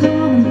I've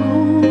come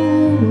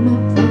home, my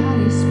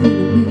body's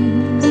been a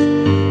mess,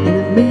 and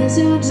I've missed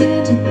your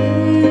gentle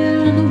hair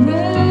and the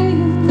way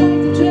you like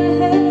the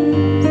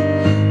dress.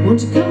 Won't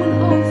you come on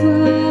over?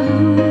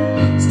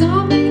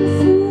 Stop making a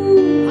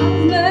fool of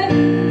me.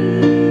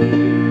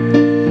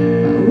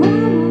 But why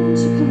won't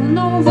you come on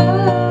over,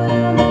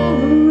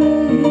 Valerie?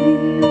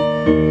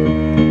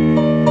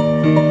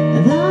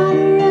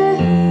 Valerie,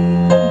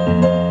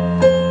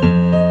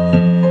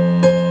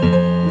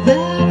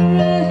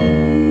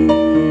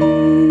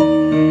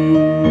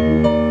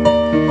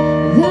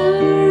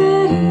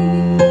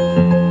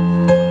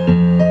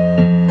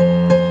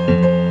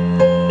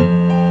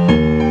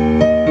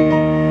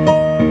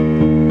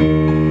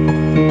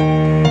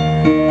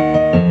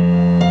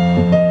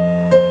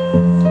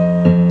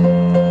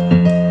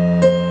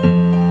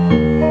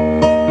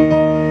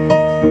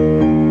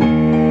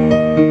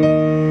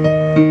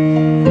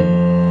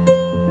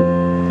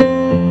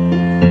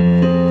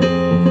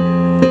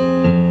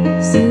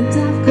 since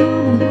I've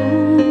come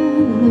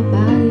home, my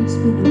body's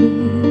been a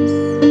mess,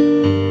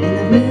 and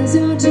I've missed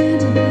your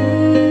gentle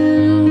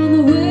hair and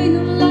the way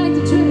you like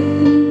to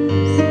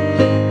dress.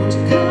 Won't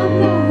you come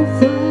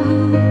over?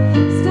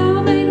 Stop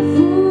making a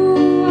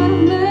fool out of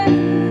me.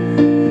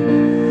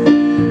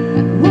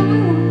 And why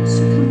won't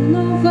you come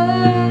over,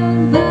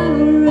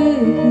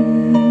 Valerie?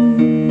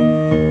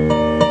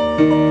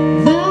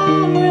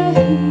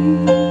 Valerie,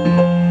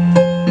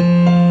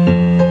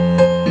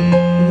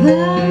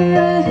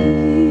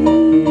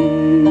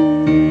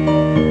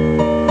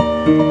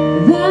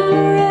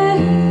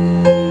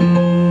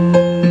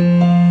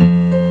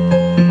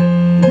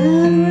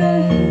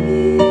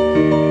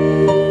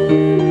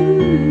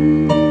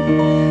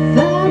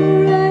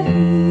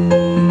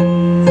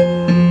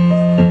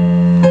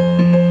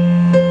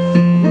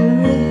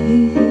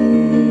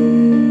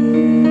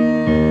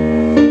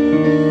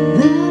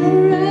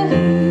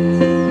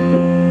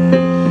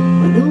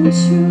 why don't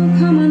you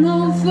come on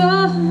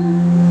over,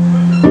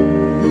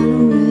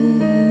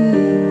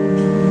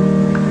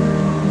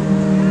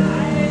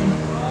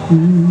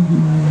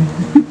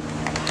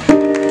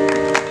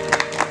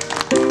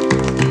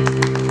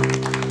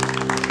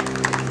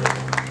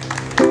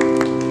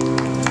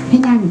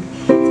 Vielen Dank.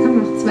 Jetzt kommen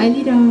noch 2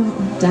 Lieder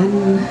und dann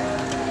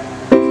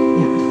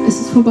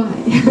ist es vorbei.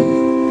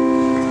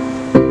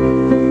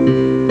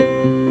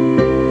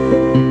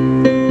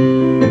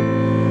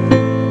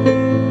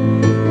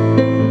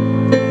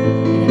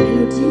 Bei der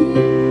Melodie,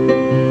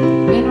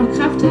 wer noch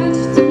Kraft hat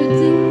zum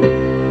Mitsingen.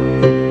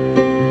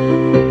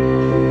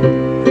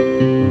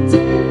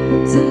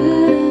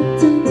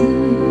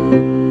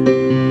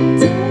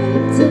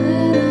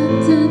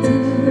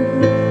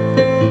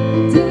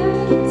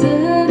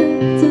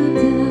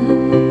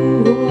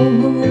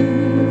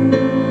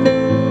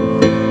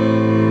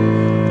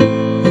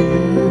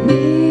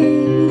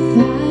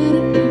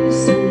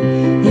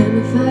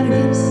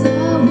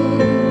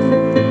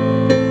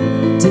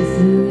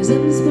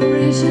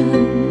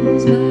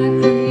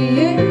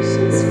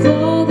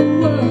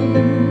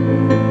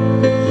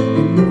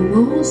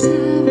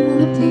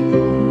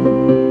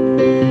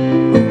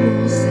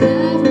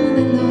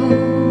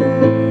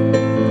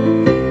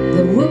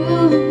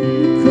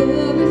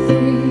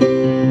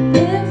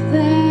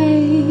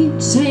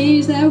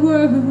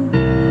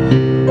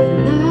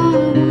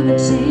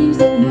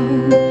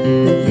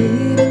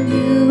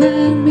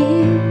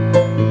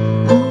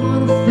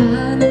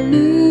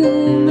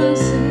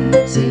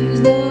 Change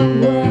the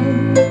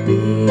world,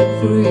 be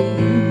free.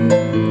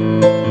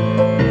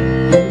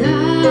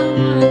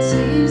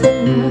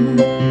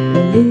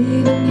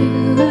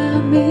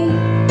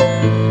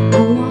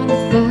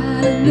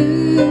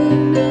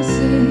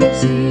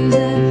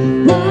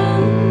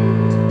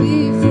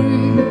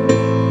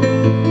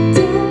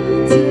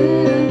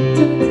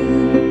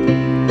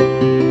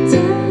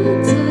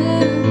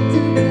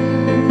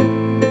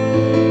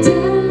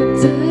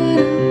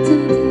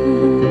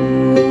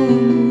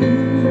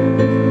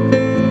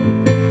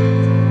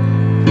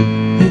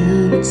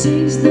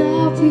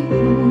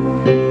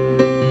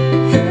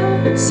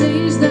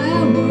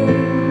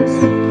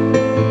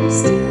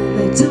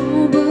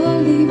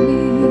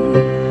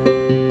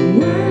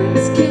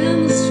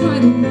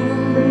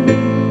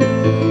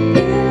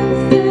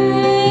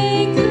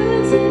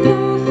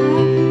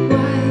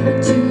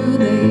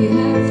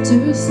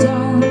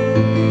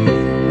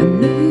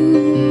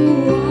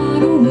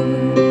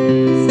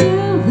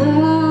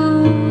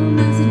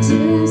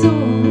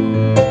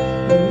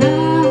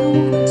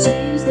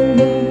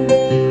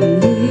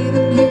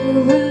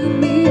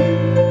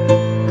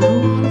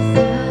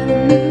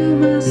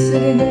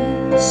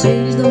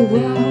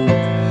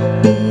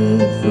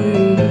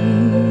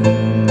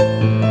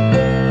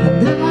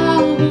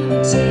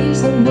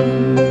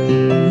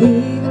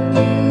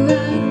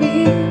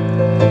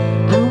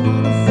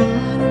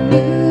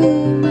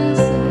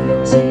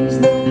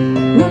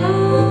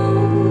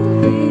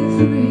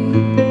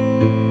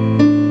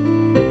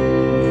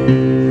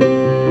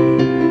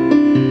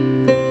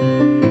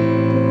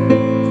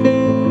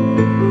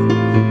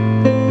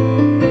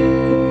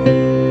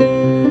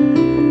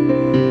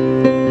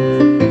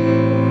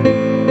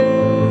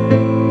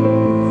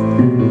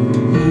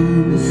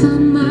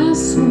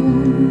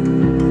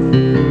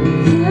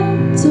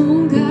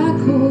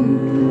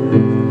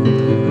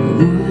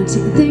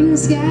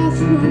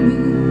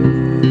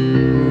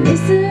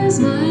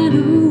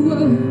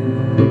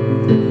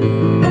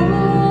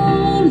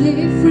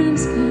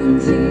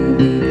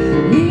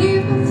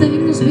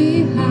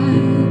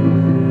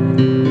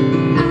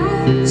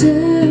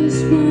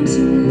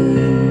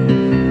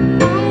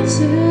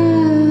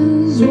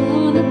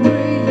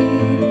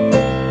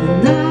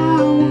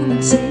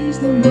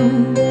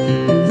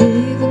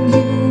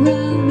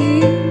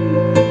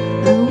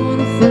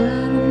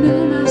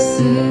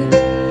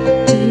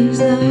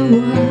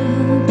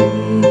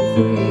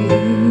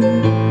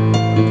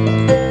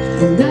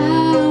 And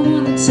I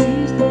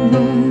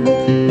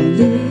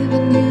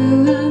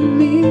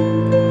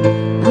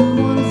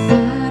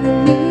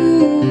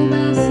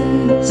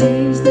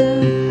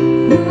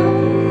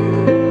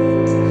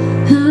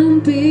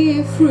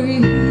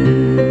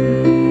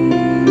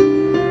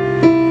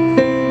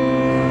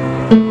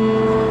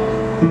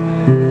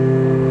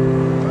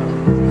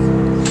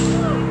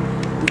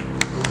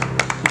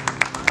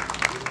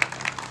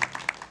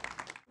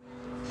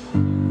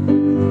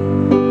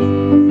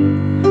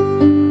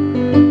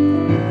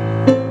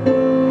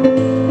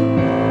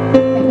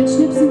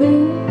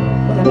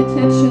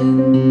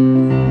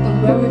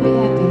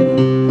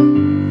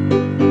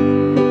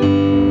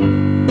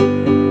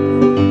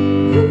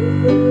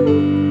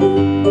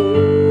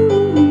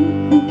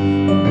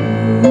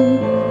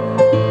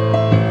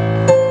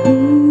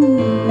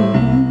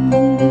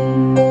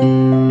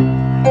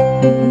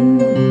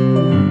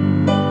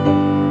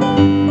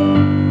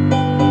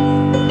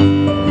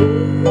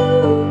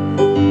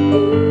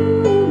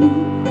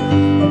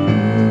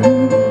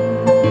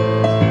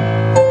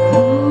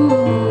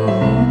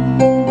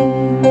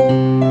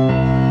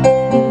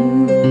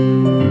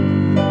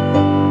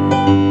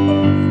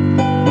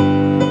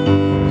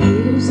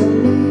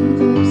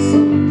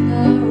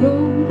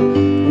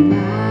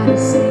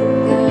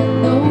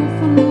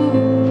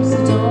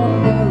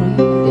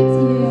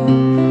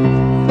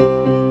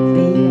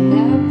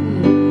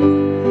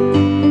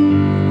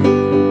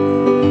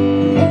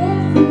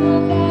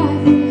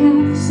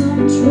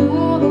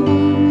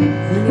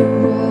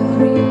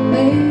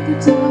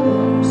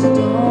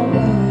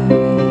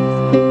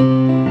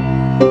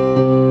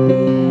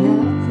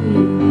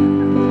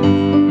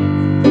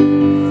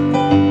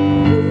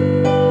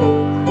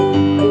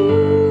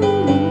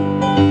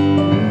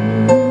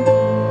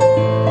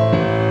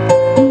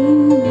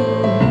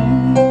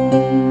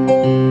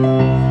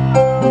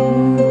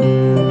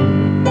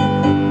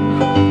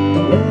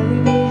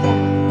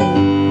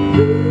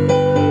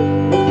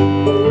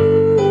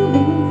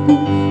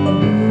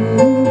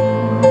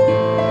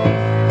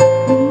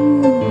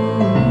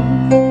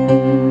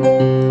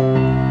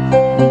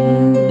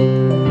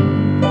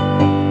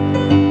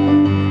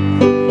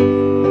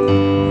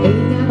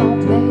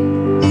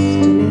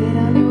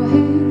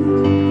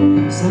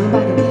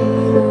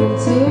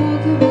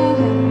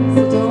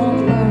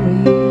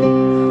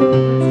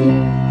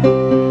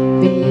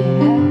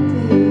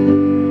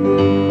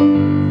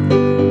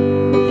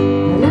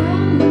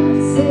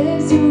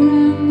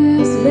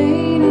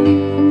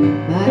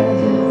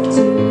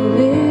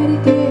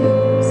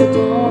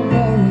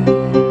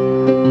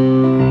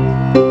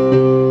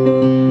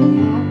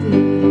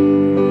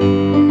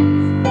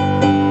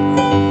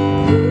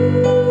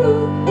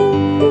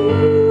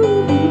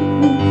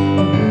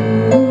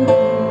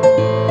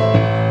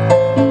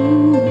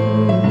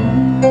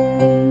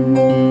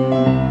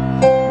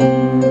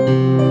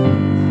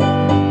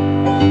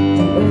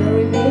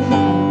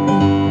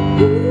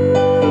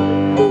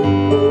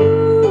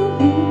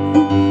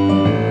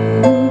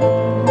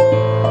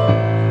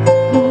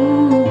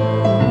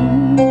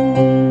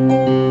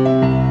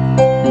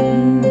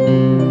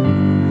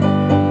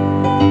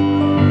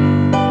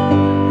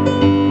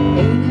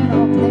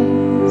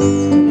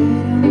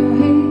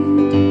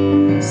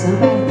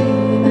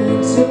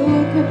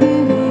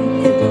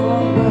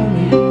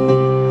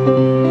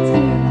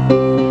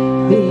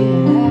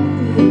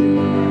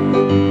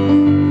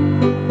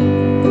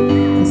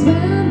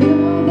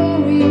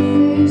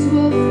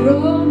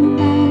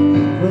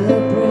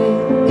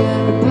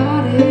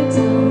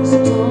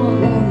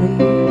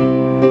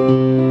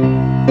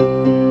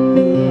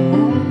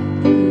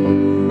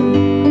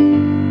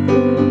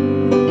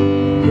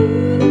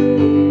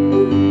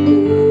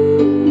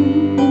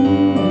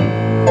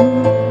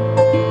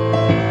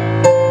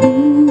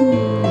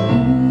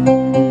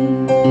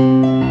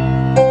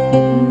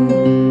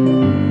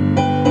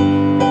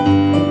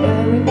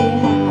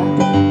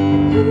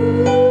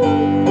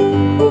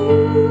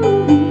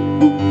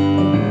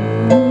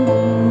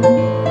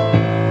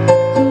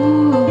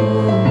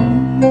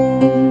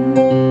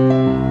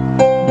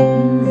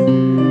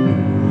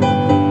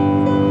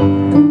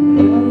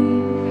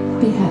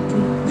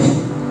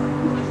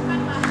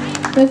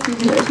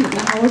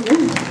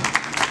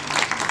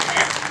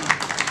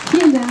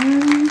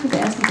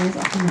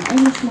Immer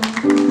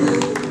eingeschlafen.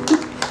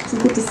 Das ist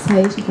ein gutes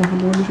Zeichen für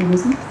harmonische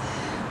Musik.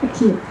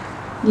 Okay,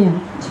 ja,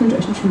 ich wünsche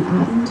euch einen schönen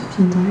Abend.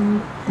 Vielen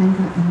Dank.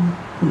 Danke an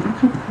den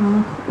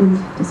Agra-Park und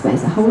das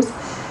Weiße Haus.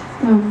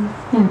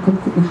 Ja,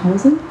 kommt gut nach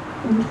Hause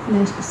und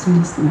vielleicht bis zum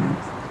nächsten Mal.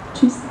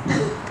 Tschüss.